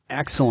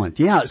 Excellent.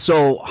 Yeah.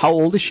 So how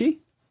old is she?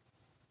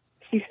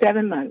 She's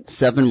 7 months.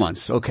 7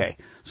 months. Okay.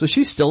 So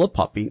she's still a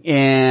puppy.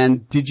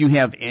 And did you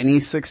have any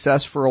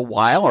success for a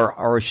while,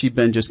 or has she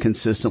been just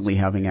consistently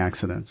having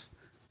accidents?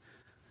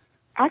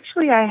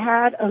 Actually, I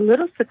had a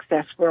little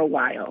success for a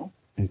while.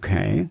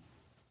 Okay.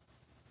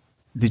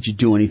 Did you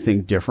do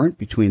anything different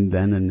between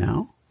then and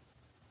now?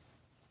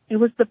 It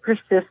was the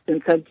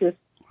persistence of just,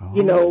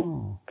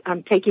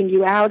 I'm taking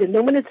you out. And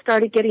then when it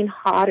started getting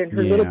hot and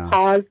her little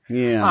paws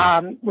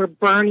were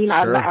burning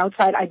on the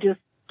outside, I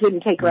just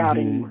didn't take her out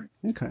anymore.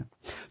 Okay.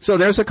 So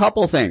there's a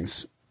couple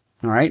things.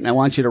 All right. And I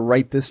want you to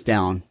write this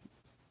down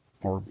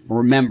or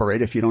remember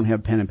it if you don't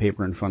have pen and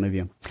paper in front of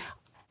you.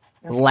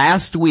 Okay.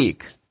 Last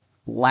week,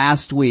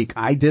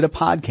 I did a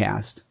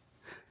podcast,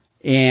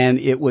 and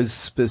it was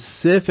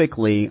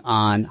specifically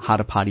on how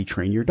to potty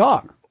train your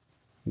dog.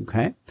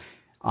 Okay.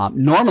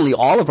 Normally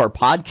all of our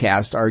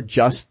podcasts are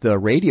just the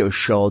radio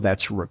show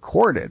that's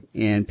recorded,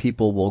 and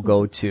people will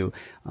go to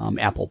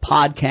Apple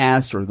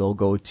Podcasts or they'll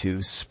go to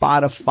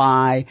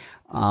Spotify,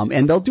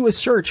 and they'll do a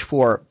search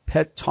for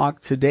Pet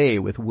Talk Today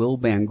with Will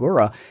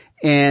Bangura.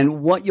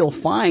 And what you'll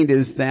find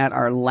is that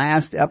our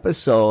last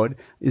episode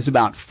is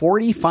about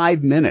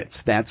 45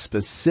 minutes that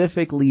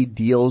specifically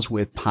deals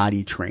with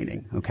potty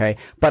training. Okay.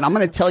 But I'm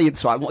going to tell you,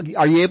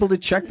 are you able to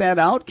check that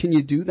out? Can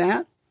you do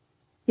that?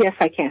 Yes,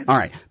 I can. All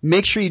right.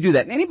 Make sure you do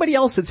that. And anybody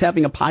else that's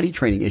having a potty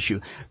training issue,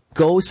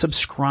 go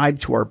subscribe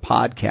to our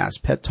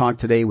podcast, Pet Talk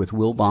Today with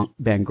Will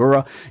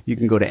Bangura. You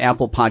can go to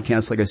Apple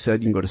Podcasts, like I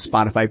said. You can go to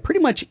Spotify. Pretty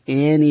much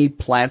any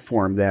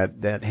platform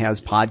that has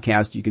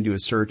podcasts, you can do a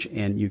search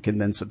and you can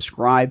then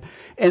subscribe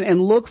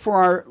and look for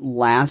our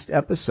last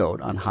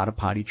episode on how to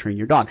potty train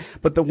your dog.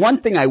 But the one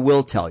thing I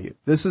will tell you,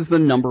 this is the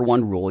number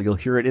one rule. You'll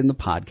hear it in the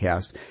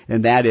podcast,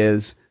 and that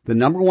is the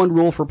number one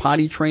rule for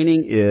potty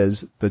training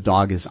is the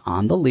dog is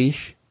on the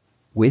leash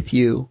with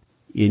you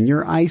in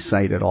your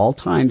eyesight at all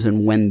times,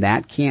 and when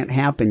that can't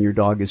happen, your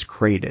dog is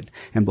crated.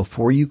 And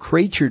before you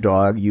crate your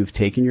dog, you've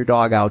taken your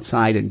dog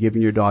outside and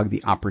given your dog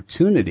the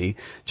opportunity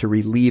to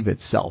relieve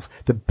itself.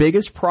 The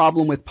biggest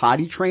problem with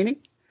potty training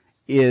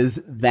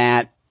is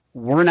that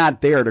we're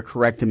not there to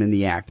correct them in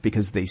the act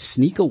because they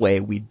sneak away.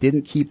 We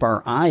didn't keep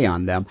our eye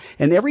on them.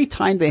 And every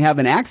time they have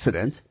an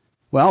accident,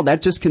 well,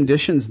 that just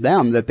conditions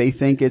them that they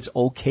think it's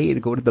okay to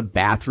go to the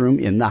bathroom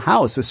in the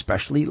house,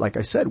 especially, like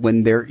I said,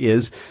 when there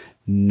is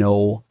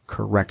no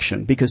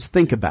correction. Because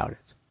think about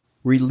it.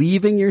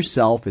 Relieving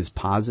yourself is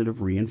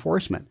positive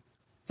reinforcement.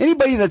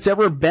 Anybody that's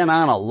ever been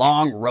on a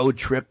long road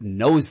trip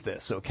knows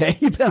this, okay?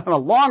 You've been on a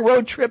long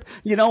road trip,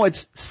 you know,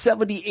 it's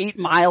 78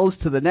 miles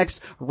to the next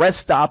rest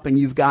stop and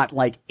you've got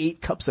like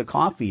 8 cups of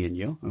coffee in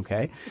you,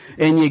 okay?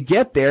 And you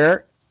get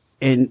there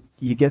and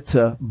you get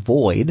to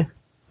void,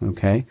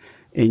 okay?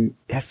 And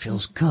that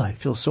feels good. It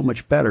feels so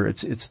much better.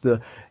 It's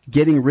the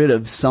getting rid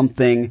of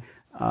something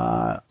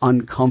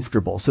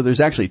uncomfortable. So there's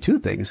actually 2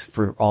 things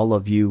for all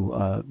of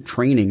you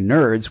training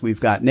nerds. We've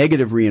got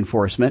negative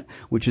reinforcement,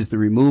 which is the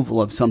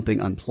removal of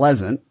something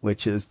unpleasant,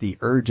 which is the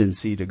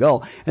urgency to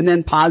go. And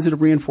then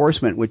positive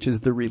reinforcement, which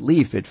is the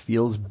relief. It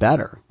feels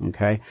better.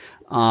 Okay.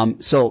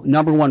 So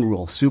number 1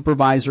 rule,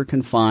 supervise or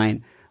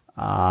confine.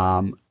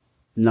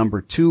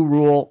 Number 2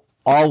 rule,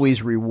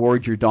 always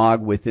reward your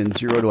dog within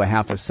 0 to a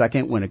half a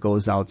second when it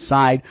goes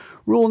outside.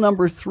 Rule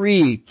number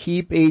 3,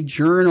 keep a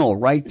journal.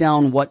 Write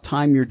down what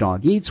time your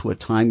dog eats, what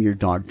time your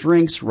dog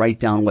drinks. Write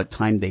down what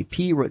time they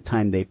pee, what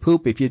time they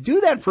poop. If you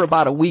do that for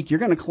about a week, you're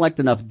going to collect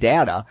enough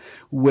data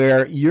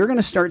where you're going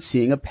to start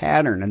seeing a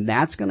pattern, and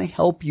that's going to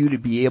help you to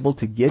be able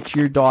to get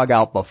your dog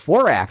out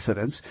before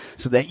accidents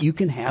so that you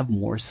can have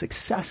more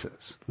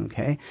successes.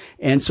 Okay?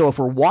 And so if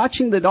we're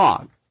watching the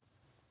dog,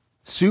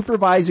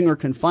 supervising or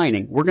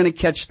confining, we're going to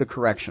catch the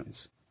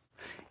corrections.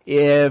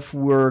 If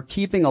we're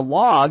keeping a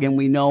log and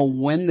we know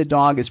when the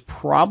dog is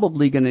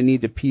probably going to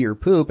need to pee or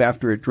poop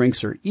after it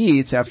drinks or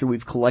eats, after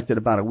we've collected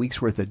about a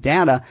week's worth of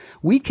data,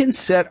 we can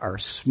set our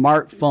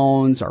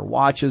smartphones, our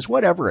watches,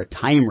 whatever, a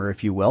timer,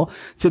 if you will,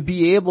 to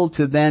be able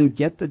to then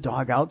get the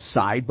dog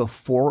outside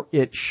before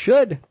it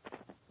should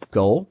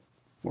go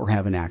or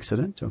have an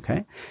accident,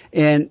 okay?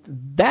 And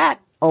that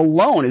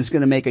alone is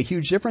going to make a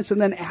huge difference. And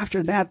then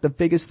after that, the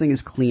biggest thing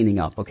is cleaning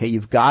up. Okay.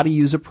 You've got to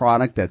use a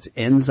product that's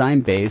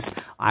enzyme based.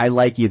 I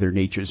like either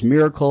Nature's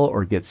Miracle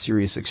or Get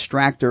Serious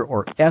Extractor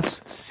or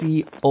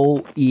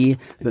SCOE,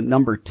 the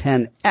number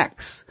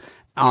 10X.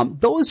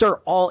 Those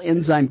are all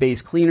enzyme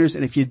based cleaners.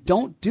 And if you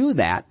don't do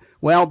that,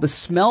 well, the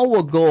smell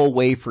will go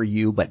away for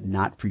you, but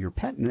not for your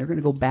pet. And they're going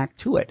to go back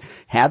to it.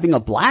 Having a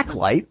black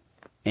light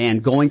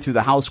and going through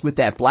the house with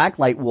that black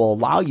light will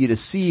allow you to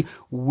see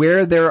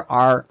where there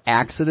are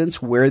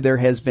accidents, where there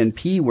has been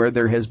pee, where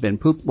there has been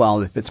poop.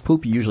 Well, if it's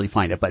poop, you usually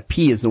find it, but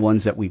pee is the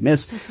ones that we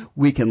miss.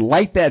 We can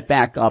light that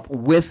back up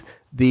with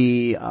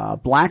the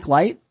black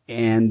light,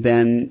 and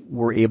then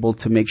we're able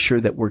to make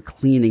sure that we're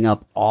cleaning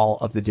up all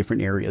of the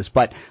different areas.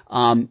 But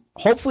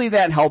hopefully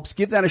that helps.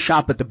 Give that a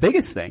shot. But the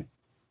biggest thing,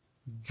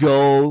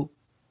 go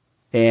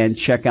and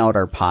check out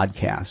our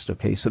podcast,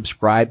 okay?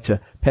 Subscribe to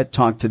Pet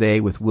Talk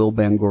Today with Will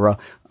Bangura,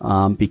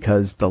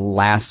 because the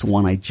last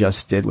one I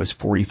just did was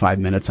 45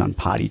 minutes on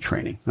potty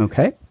training,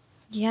 okay?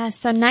 Yeah,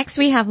 so next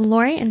we have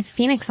Lori and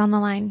Phoenix on the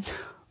line.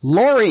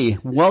 Lori,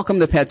 welcome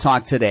to Pet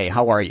Talk Today.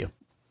 How are you?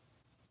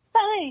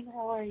 Fine,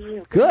 how are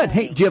you? Good.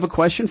 Hey, do you have a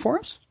question for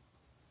us?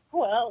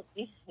 Well,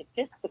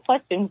 just the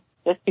question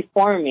just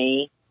before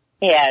me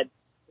had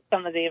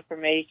some of the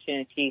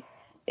information.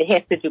 It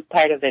has to do,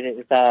 part of it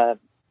is a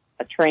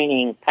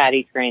training,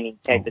 potty training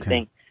type of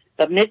thing.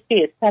 But Misty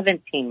is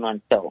 17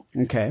 months old.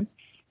 Okay.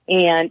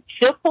 And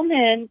she'll come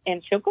in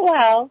and she'll go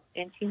out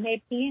and she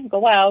may pee and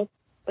go out,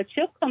 but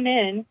she'll come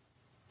in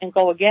and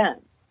go again.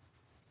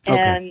 Okay.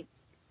 And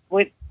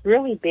what's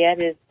really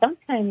bad is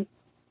sometimes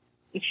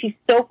she's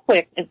so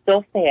quick and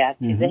so fast,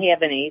 she's a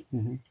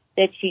Havanese,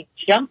 that she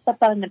jumps up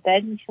on the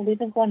bed and she'll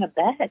even go on the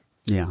bed.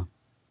 Yeah.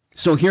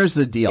 So here's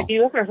the deal. Have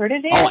you ever heard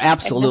of that? Oh,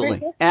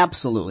 absolutely.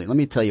 Absolutely. Let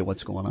me tell you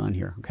what's going on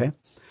here, okay?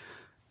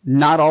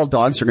 Not all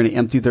dogs are going to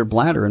empty their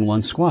bladder in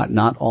one squat.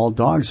 Not all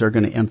dogs are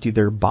going to empty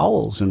their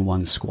bowels in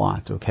one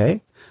squat,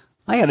 okay?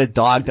 I had a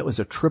dog that was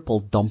a triple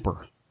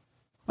dumper.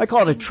 I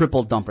call it a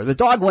triple dumper. The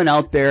dog went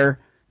out there,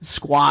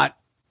 squat,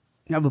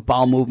 have a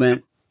bowel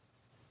movement,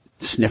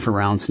 sniff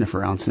around,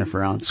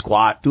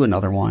 squat, do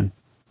another one,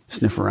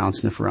 sniff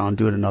around,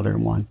 do it another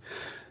one.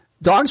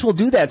 dogs will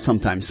do that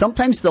sometimes.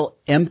 Sometimes they'll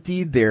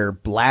empty their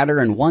bladder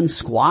in one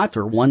squat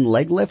or one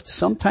leg lift.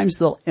 Sometimes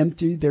they'll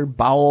empty their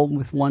bowel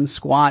with one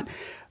squat.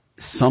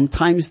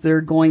 Sometimes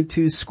they're going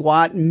to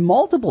squat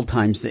multiple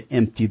times to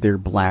empty their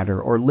bladder,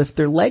 or lift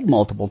their leg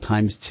multiple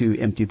times to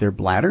empty their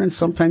bladder. And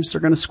sometimes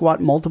they're going to squat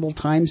multiple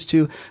times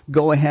to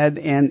go ahead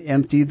and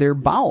empty their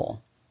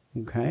bowel.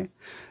 Okay.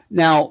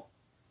 Now,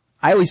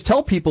 I always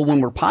tell people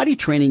when we're potty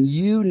training,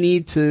 you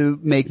need to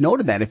make note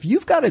of that. If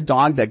you've got a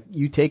dog that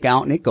you take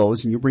out and it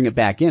goes, and you bring it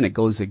back in, it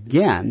goes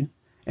again,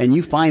 and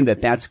you find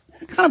that that's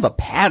kind of a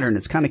pattern,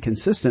 it's kind of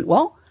consistent,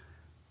 well,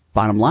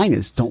 bottom line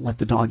is don't let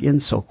the dog in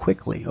so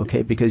quickly,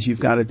 okay? Because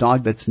you've got a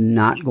dog that's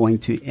not going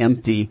to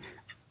empty,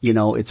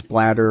 its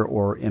bladder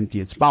or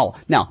empty its bowel.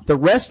 Now, the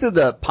rest of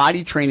the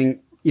potty training,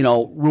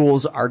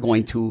 rules are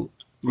going to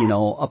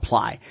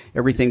apply.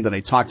 Everything that I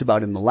talked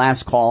about in the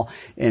last call.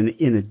 And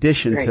in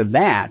addition to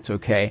that,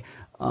 okay,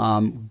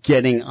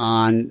 getting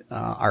on,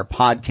 our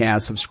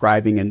podcast,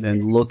 subscribing, and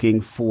then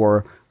looking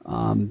for,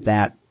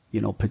 that,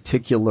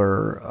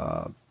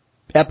 particular,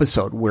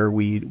 episode where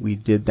we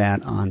did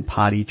that on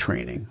potty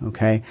training.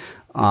 Okay.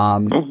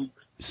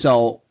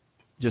 So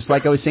just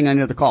like I was saying on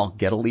the other call,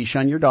 get a leash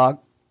on your dog,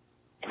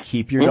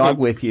 keep your dog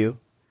with you.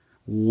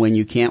 When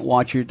you can't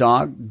watch your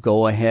dog,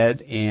 go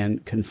ahead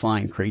and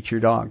crate your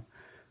dog.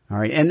 All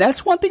right. And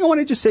that's one thing I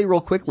want to just say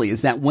real quickly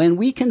is that when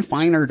we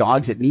confine our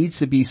dogs, it needs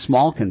to be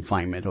small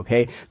confinement.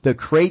 Okay. The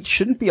crate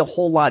shouldn't be a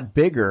whole lot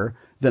bigger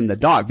than the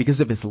dog,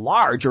 because if it's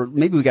large, or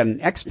maybe we got an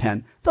X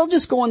pen, they'll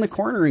just go in the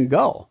corner and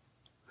go.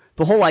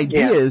 The whole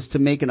idea is to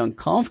make it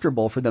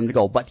uncomfortable for them to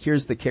go. But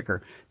here's the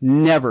kicker.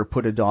 Never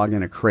put a dog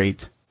in a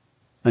crate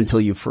until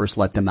you first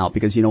let them out,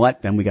 because you know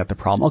what? Then we got the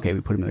problem. Okay,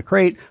 we put them in the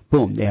crate.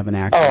 Boom, they have an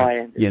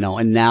accident.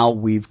 And now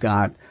we've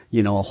got,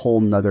 a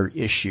whole nother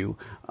issue,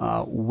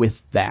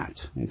 with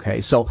that.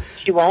 Okay, so.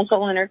 She won't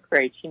go in her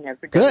crate. She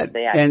never does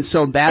that. And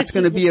so that's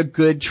going to be a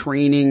good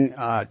training,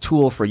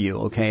 tool for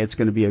you. Okay, it's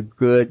going to be a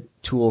good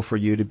tool for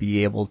you to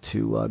be able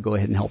to, go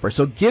ahead and help her.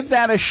 So give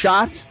that a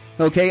shot.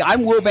 Okay,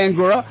 I'm Will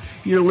Bangura.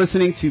 You're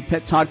listening to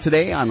Pet Talk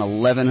Today on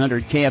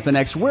 1100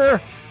 KFNX, where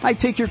I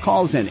take your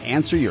calls and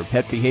answer your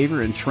pet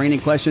behavior and training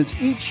questions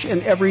each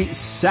and every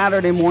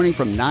Saturday morning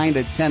from 9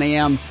 to 10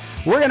 a.m.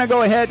 We're going to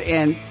go ahead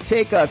and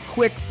take a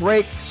quick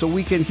break so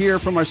we can hear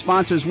from our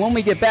sponsors. When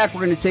we get back,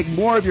 we're going to take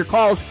more of your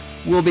calls.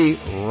 We'll be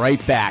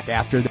right back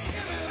after the...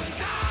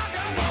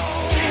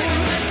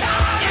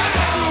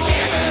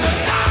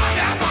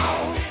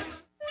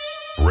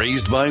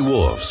 Raised by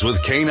wolves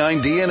with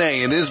canine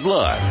DNA in his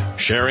blood,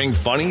 sharing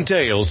funny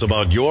tales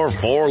about your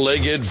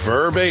four-legged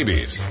fur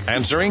babies,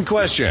 answering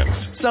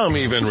questions, some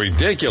even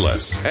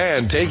ridiculous,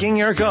 and taking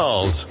your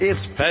calls.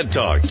 It's Pet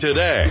Talk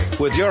Today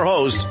with your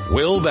host,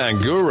 Will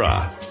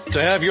Bangura.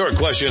 To have your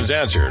questions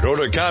answered or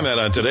to comment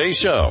on today's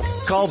show,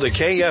 call the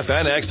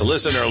KFNX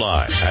listener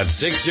line at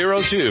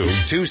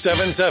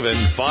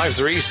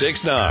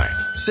 602-277-5369.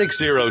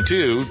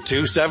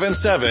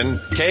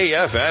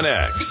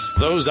 602-277-KFNX.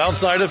 Those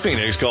outside of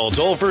Phoenix call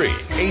toll free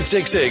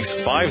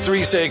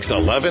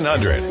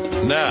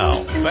 866-536-1100.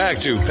 Now, back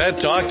to Pet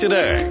Talk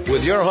Today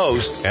with your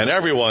host and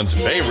everyone's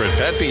favorite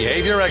pet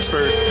behavior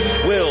expert,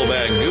 Will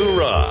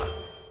Bangura.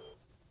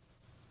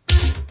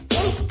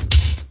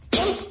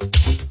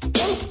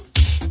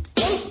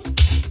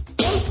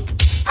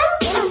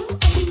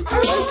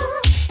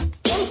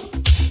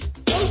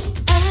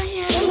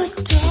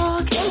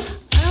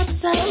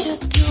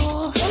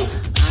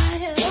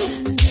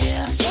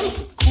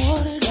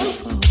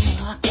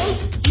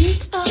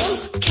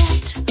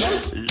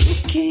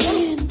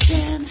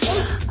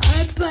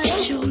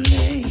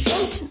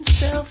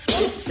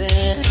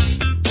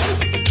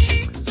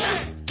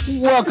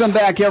 Welcome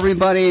back,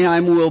 everybody.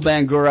 I'm Will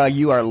Bangura.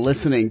 You are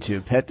listening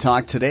to Pet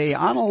Talk Today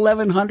on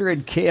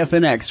 1100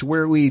 KFNX,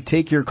 where we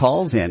take your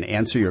calls and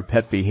answer your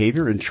pet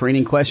behavior and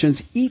training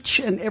questions each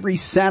and every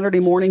Saturday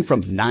morning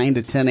from 9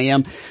 to 10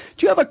 a.m. Do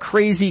you have a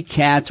crazy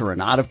cat or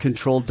an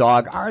out-of-control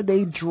dog? Are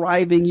they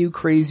driving you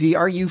crazy?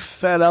 Are you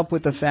fed up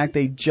with the fact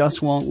they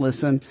just won't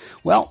listen?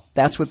 Well,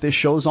 that's what this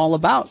show's all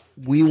about.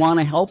 We want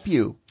to help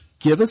you.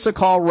 Give us a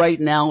call right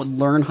now and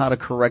learn how to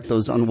correct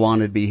those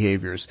unwanted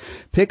behaviors.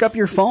 Pick up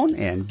your phone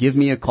and give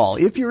me a call.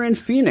 If you're in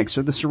Phoenix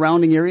or the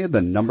surrounding area,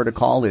 the number to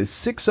call is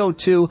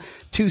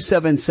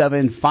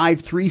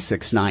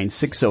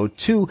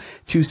 602-277-5369,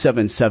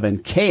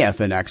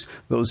 602-277-KFNX.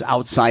 Those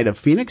outside of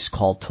Phoenix,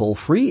 call toll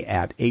free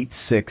at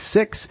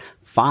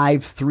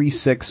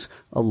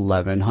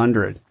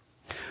 866-536-1100.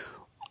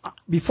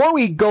 Before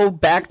we go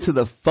back to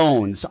the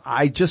phones,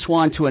 I just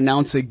want to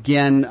announce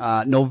again,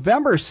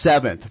 November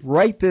 7th,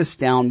 write this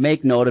down,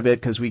 make note of it,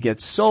 because we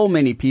get so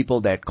many people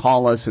that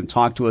call us and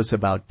talk to us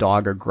about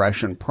dog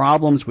aggression,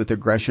 problems with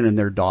aggression in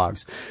their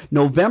dogs.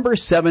 November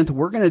 7th,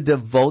 we're going to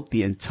devote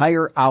the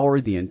entire hour,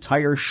 the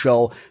entire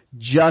show,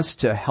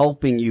 just to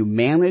helping you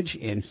manage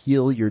and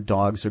heal your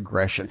dog's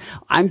aggression.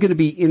 I'm going to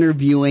be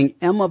interviewing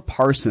Emma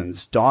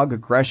Parsons, dog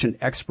aggression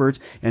expert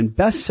and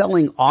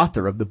best-selling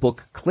author of the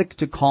book Click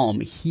to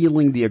Calm, Healing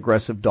Buckling the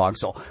Aggressive Dog.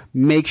 So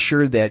make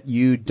sure that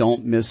you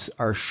don't miss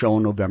our show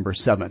November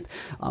 7th.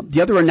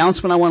 The other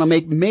announcement I want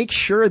to make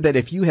sure that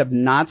if you have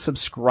not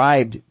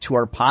subscribed to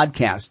our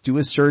podcast, do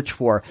a search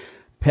for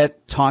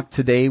Pet Talk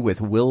Today with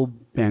Will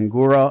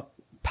Bangura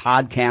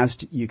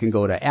podcast. You can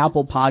go to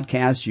Apple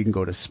Podcasts, you can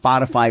go to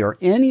Spotify or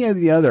any of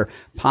the other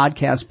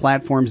podcast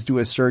platforms. Do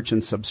a search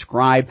and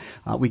subscribe.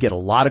 We get a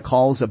lot of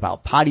calls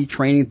about potty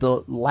training.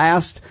 The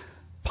last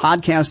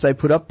podcast I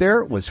put up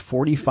there was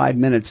 45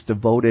 minutes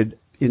devoted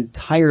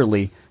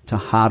entirely to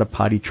how to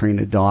potty train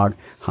a dog,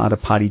 how to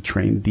potty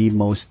train the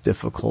most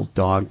difficult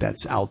dog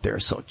that's out there.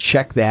 So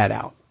check that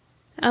out.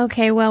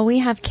 Okay, well, we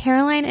have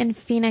Caroline and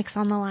Phoenix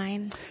on the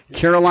line.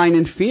 Caroline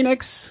in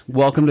Phoenix,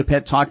 welcome to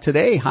Pet Talk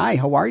Today. Hi,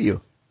 how are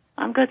you?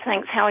 I'm good,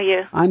 thanks. How are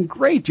you? I'm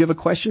great. Do you have a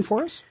question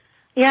for us?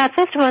 Yeah,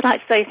 first of all, I'd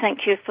like to say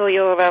thank you for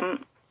your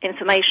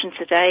information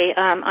today.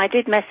 I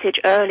did message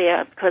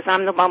earlier because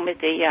I'm the one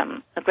with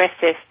the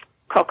aggressive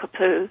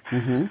cockapoo.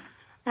 Mm-hmm.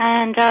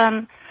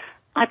 And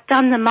I've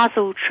done the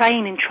muzzle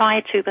training,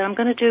 tried to, but I'm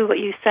going to do what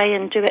you say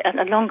and do it at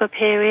a longer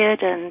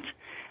period. And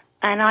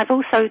I've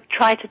also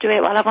tried to do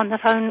it while I'm on the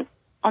phone,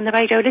 on the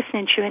radio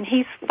listening to you, and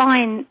he's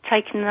fine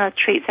taking the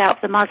treats out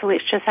of the muzzle.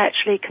 It's just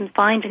actually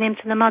confining him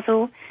to the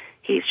muzzle.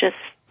 He's just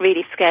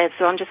really scared,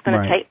 so I'm just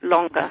going to take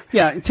longer.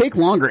 Yeah, take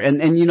longer.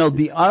 And you know,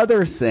 the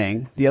other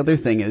thing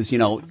is, you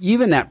know,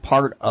 even that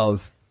part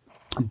of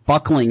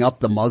buckling up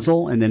the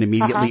muzzle and then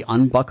immediately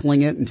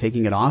unbuckling it and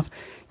taking it off,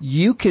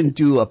 you can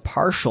do a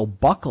partial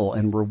buckle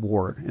and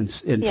reward and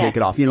take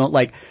it off. You know,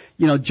 like,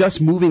 you know,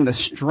 just moving the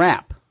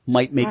strap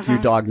might make your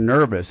dog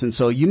nervous. And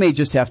so you may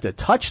just have to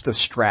touch the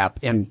strap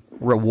and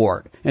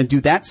reward and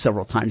do that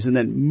several times and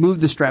then move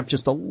the strap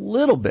just a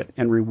little bit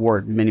and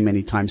reward many,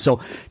 many times. So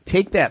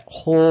take that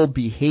whole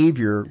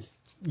behavior,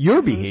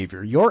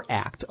 your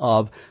act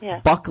of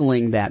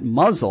buckling that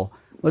muzzle.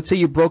 Let's say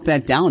you broke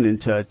that down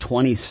into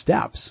 20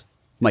 steps.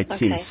 Might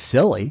seem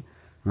silly,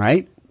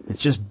 right?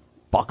 It's just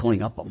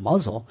buckling up a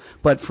muzzle.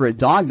 But for a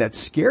dog that's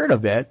scared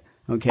of it,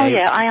 okay. Oh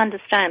yeah, I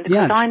understand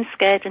because I'm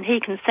scared and he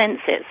can sense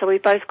it, so we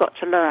both got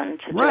to learn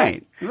to do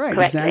it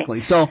correctly.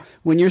 Exactly. So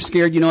when you're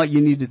scared, you know what, you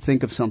need to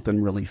think of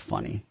something really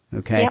funny,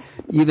 okay? Yep.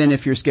 Even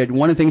if you're scared,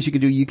 one of the things you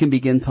can do, you can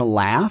begin to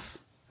laugh,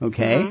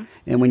 okay?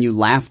 And when you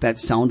laugh, that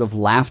sound of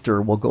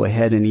laughter will go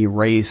ahead and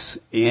erase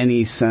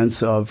any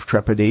sense of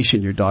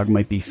trepidation your dog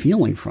might be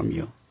feeling from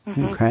you.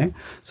 Okay?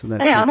 So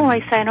that's I'm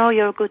always saying, oh,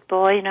 you're a good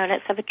boy, you know,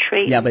 let's have a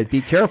treat. Yeah, but be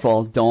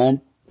careful.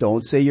 Don't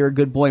say you're a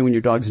good boy when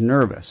your dog's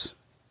nervous.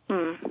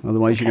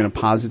 Otherwise, you're going to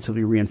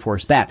positively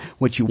reinforce that.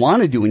 What you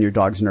want to do when your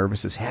dog's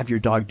nervous is have your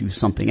dog do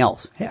something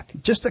else. Heck,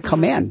 just a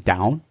command,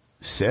 down,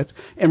 sit,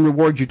 and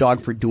reward your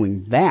dog for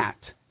doing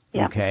that.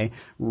 Okay?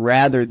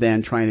 Rather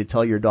than trying to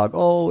tell your dog,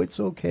 oh, it's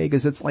okay.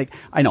 Because it's like,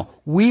 I know,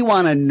 we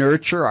want to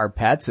nurture our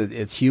pets.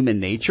 It's human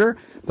nature.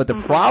 But the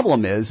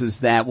problem is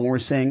that when we're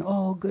saying,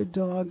 oh, good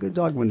dog,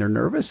 when they're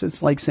nervous,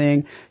 it's like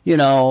saying, you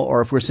know,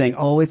 or if we're saying,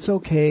 oh, it's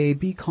okay,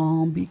 be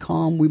calm,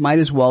 we might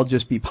as well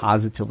just be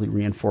positively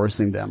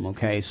reinforcing them,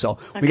 okay? So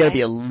we got to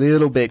be a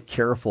little bit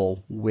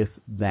careful with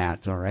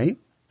that, all right?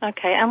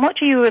 Okay, and what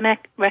do you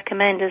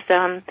recommend as,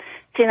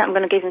 seeing that I'm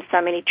going to give him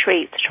so many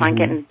treats to try and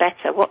get him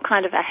better, what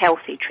kind of a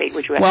healthy treat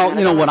would you recommend? Well,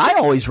 you know, what I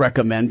always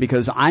recommend,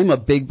 because I'm a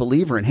big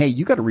believer in, hey,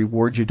 you got to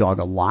reward your dog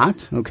a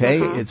lot, okay?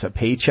 It's a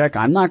paycheck.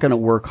 I'm not going to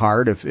work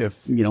hard if,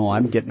 you know,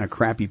 I'm getting a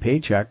crappy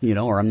paycheck, you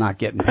know, or I'm not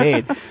getting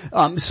paid.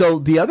 So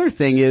the other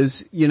thing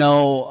is, you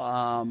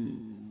know,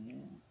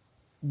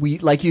 we,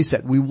 like you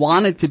said, we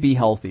want it to be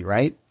healthy,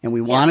 right? And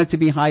we want it to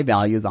be high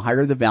value. The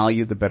higher the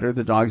value, the better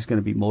the dog's going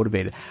to be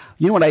motivated.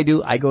 You know what I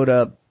do? I go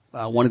to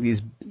one of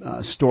these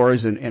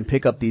stores and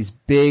pick up these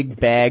big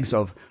bags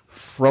of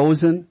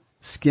frozen,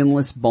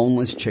 skinless,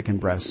 boneless chicken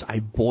breasts. I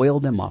boil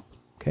them up,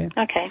 okay?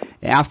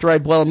 After I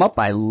boil them up,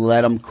 I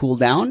let them cool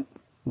down.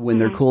 When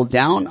they're cooled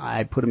down,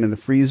 I put them in the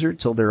freezer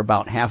till they're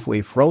about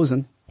halfway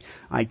frozen.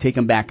 I take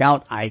them back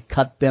out. I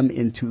cut them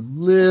into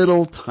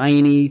little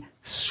tiny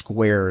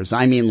squares.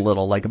 I mean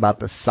little, like about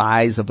the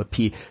size of a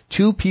pea.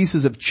 2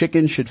 pieces of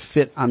chicken should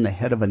fit on the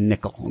head of a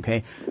nickel,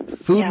 okay?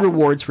 Food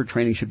rewards for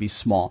training should be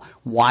small.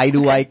 Why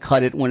do I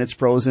cut it when it's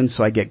frozen?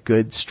 So I get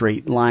good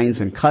straight lines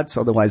and cuts.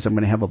 Otherwise, I'm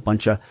going to have a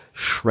bunch of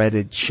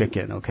shredded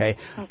chicken, okay?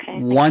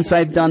 Once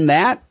I've done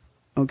that,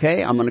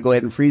 okay, I'm going to go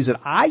ahead and freeze it.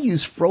 I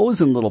use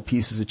frozen little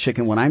pieces of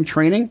chicken when I'm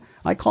training.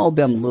 I call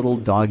them little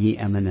doggy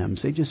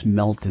M&Ms. They just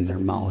melt in their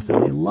mouth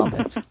and they love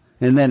it.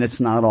 And then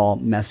it's not all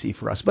messy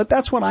for us. But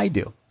that's what I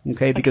do,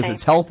 okay, because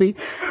it's healthy.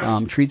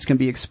 Treats can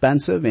be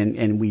expensive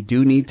and we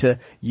do need to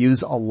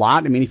use a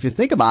lot. I mean, if you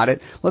think about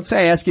it, let's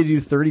say I ask you to do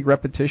 30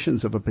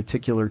 repetitions of a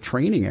particular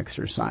training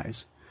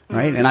exercise,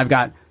 right? And I've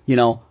got, you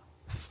know,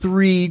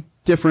 3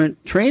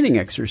 different training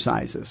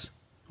exercises.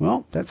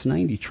 Well, that's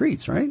 90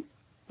 treats, right?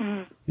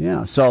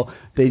 Yeah, so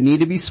they need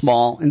to be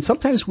small, and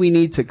sometimes we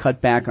need to cut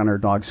back on our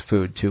dog's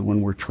food too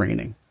when we're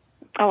training.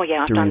 Oh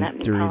yeah, I've done that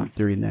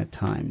during that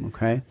time.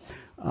 Okay.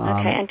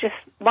 Okay, and just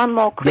one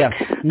more quick.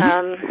 Yes.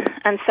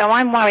 And so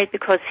I'm worried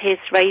because his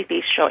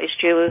rabies shot is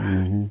due.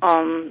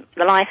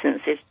 The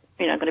license is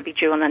going to be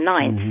due on the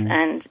 9th,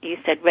 and you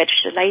said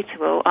register later.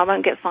 Well, I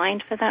won't get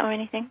fined for that or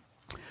anything?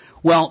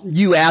 Well,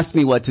 you asked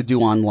me what to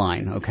do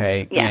online,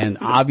 okay? Yeah. And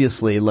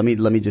obviously, let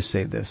me just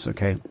say this,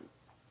 okay?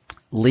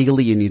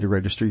 Legally, you need to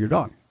register your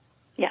dog.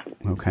 Yeah.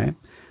 Okay.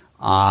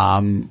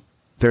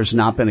 There's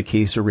not been a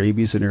case of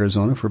rabies in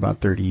Arizona for about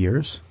 30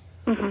 years.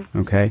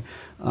 Okay.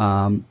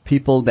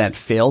 People that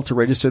fail to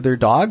register their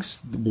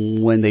dogs,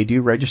 when they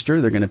do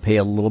register, they're going to pay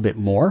a little bit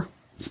more.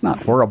 It's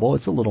not horrible.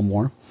 It's a little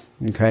more.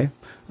 Okay.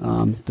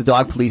 The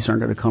dog police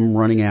aren't going to come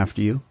running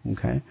after you.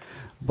 Okay.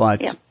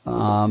 But,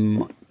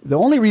 the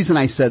only reason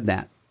I said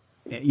that,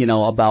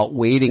 about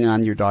waiting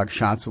on your dog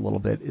shots a little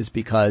bit is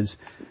because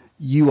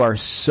you are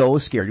so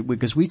scared,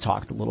 because we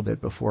talked a little bit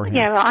beforehand.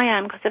 Yeah, well, I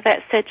am, because the vet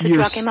said to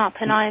drug him up,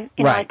 and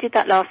I did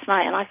that last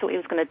night, and I thought he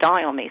was going to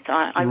die on me, so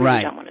I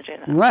really don't want to do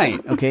that.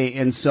 Right, okay,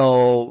 and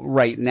so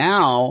right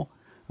now,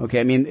 okay,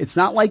 I mean, it's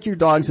not like your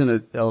dog's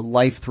in a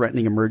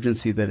life-threatening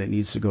emergency that it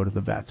needs to go to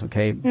the vet,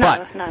 okay?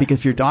 No. Because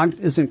if your dog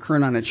isn't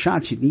current on its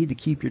shots, you need to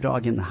keep your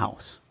dog in the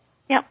house.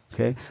 Yep.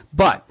 Okay,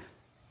 but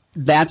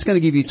that's going to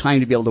give you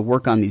time to be able to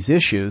work on these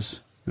issues,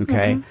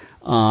 okay?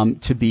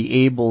 To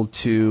be able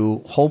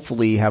to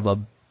hopefully have a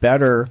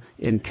better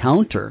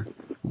encounter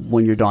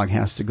when your dog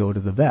has to go to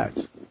the vet.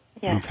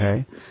 Yes.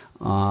 Okay.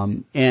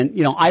 And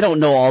I don't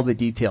know all the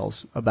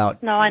details about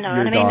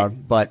your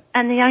dog, but.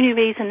 And the only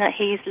reason that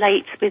he's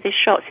late with his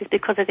shots is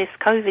because of this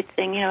COVID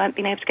thing, I haven't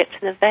been able to get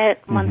to the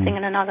vet, one thing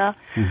and another.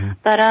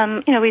 But,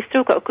 we've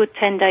still got a good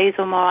 10 days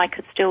or more. I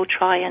could still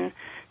try and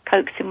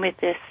coax him with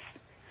this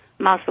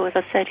muzzle. As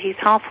I said, he's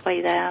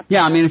halfway there.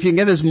 Yeah, I mean, if you can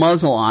get his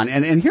muzzle on,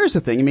 and here's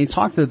the thing, I mean,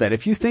 talk to the vet.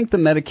 If you think the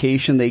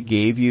medication they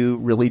gave you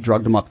really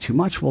drugged him up too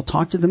much, we'll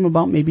talk to them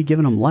about maybe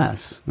giving him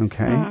less,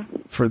 okay,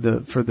 for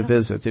the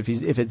visit. If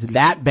it's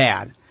that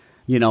bad,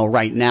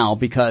 right now,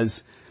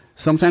 because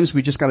sometimes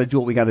we just got to do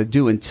what we got to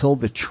do until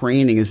the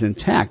training is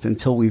intact,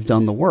 until we've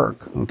done the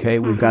work, okay?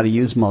 We've got to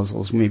use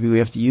muzzles. Maybe we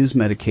have to use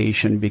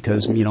medication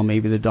because,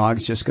 maybe the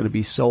dog's just going to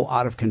be so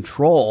out of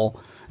control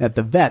at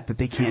the vet that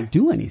they can't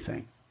do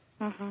anything.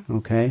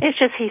 Okay. It's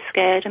just he's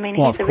scared. I mean,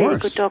 he's a really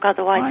good dog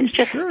otherwise. It's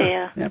just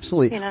fear.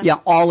 Absolutely. Yeah,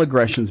 all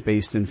aggression's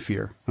based in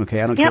fear.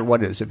 Okay, I don't care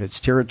what it is. If it's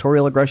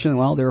territorial aggression,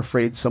 well, they're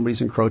afraid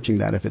somebody's encroaching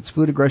that. If it's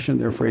food aggression,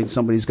 they're afraid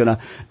somebody's going to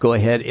go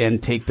ahead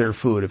and take their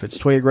food. If it's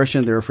toy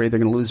aggression, they're afraid they're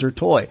going to lose their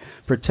toy.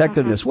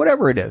 Protectiveness,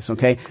 whatever it is,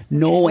 okay?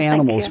 No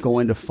animals go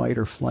into fight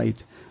or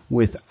flight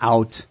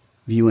without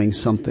viewing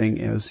something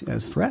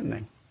as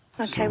threatening.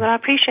 Okay, well, I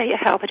appreciate your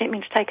help. I didn't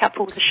mean to take up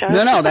all the show.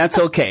 No, that's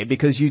okay,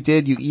 because you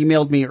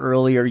emailed me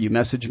earlier, you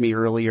messaged me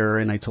earlier,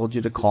 and I told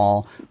you to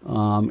call,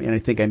 and I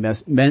think I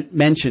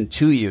mentioned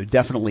to you,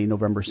 definitely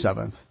November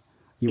 7th.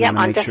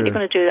 I'm definitely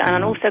going to do that, and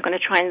I'm also going to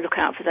try and look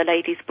out for the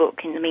ladies'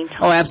 book in the meantime.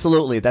 Oh,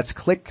 absolutely. That's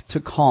Click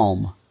to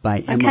Calm by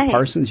Emma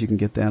Parsons. You can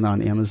get that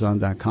on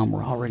Amazon.com.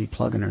 We're already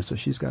plugging her, so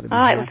she's got to be All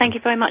right, happy. well, thank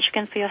you very much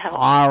again for your help.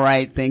 All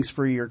right, thanks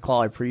for your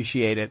call. I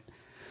appreciate it.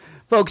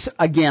 Folks,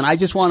 again, I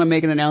just want to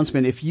make an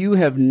announcement. If you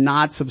have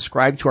not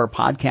subscribed to our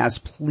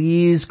podcast,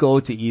 please go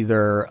to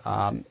either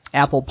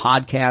Apple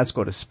Podcasts,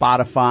 go to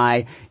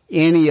Spotify,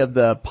 any of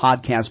the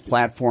podcast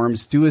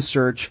platforms. Do a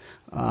search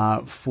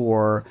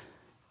for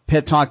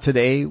Pet Talk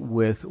Today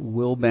with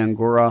Will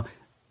Bangura.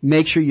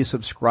 Make sure you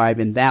subscribe,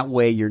 and that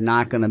way you're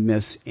not going to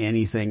miss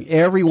anything.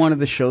 Every one of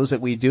the shows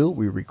that we do,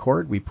 we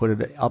record, we put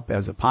it up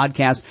as a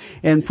podcast,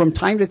 and from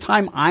time to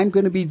time, I'm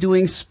going to be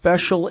doing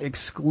special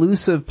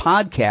exclusive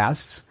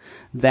podcasts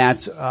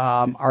that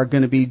are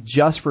going to be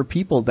just for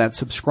people that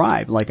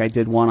subscribe, like I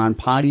did one on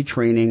potty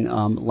training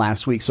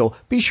last week. So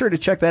be sure to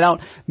check that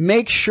out.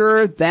 Make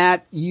sure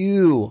that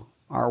you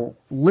are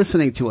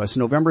listening to us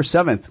November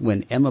 7th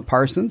when Emma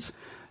Parsons,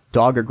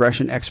 dog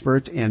aggression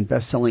expert and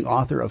best-selling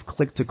author of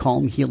Click to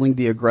Calm, Healing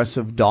the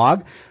Aggressive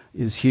Dog,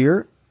 is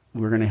here.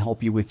 We're going to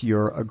help you with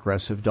your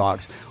aggressive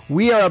dogs.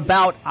 We are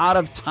about out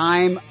of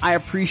time. I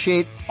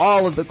appreciate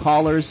all of the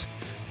callers.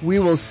 We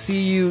will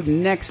see you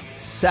next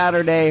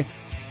Saturday.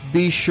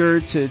 Be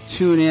sure to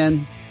tune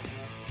in.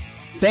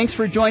 Thanks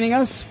for joining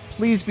us.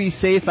 Please be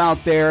safe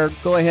out there.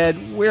 Go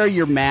ahead, wear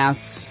your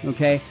masks,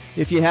 okay?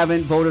 If you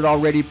haven't voted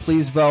already,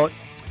 please vote.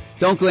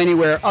 Don't go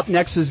anywhere. Up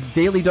next is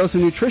Daily Dose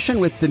of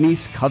Nutrition with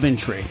Denise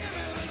Coventry.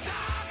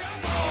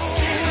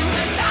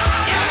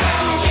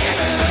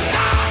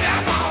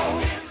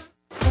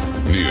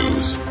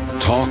 News,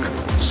 talk,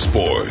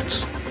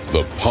 sports.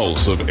 The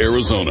pulse of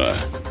Arizona.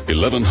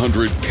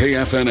 1100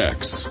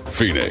 KFNX,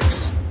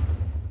 Phoenix.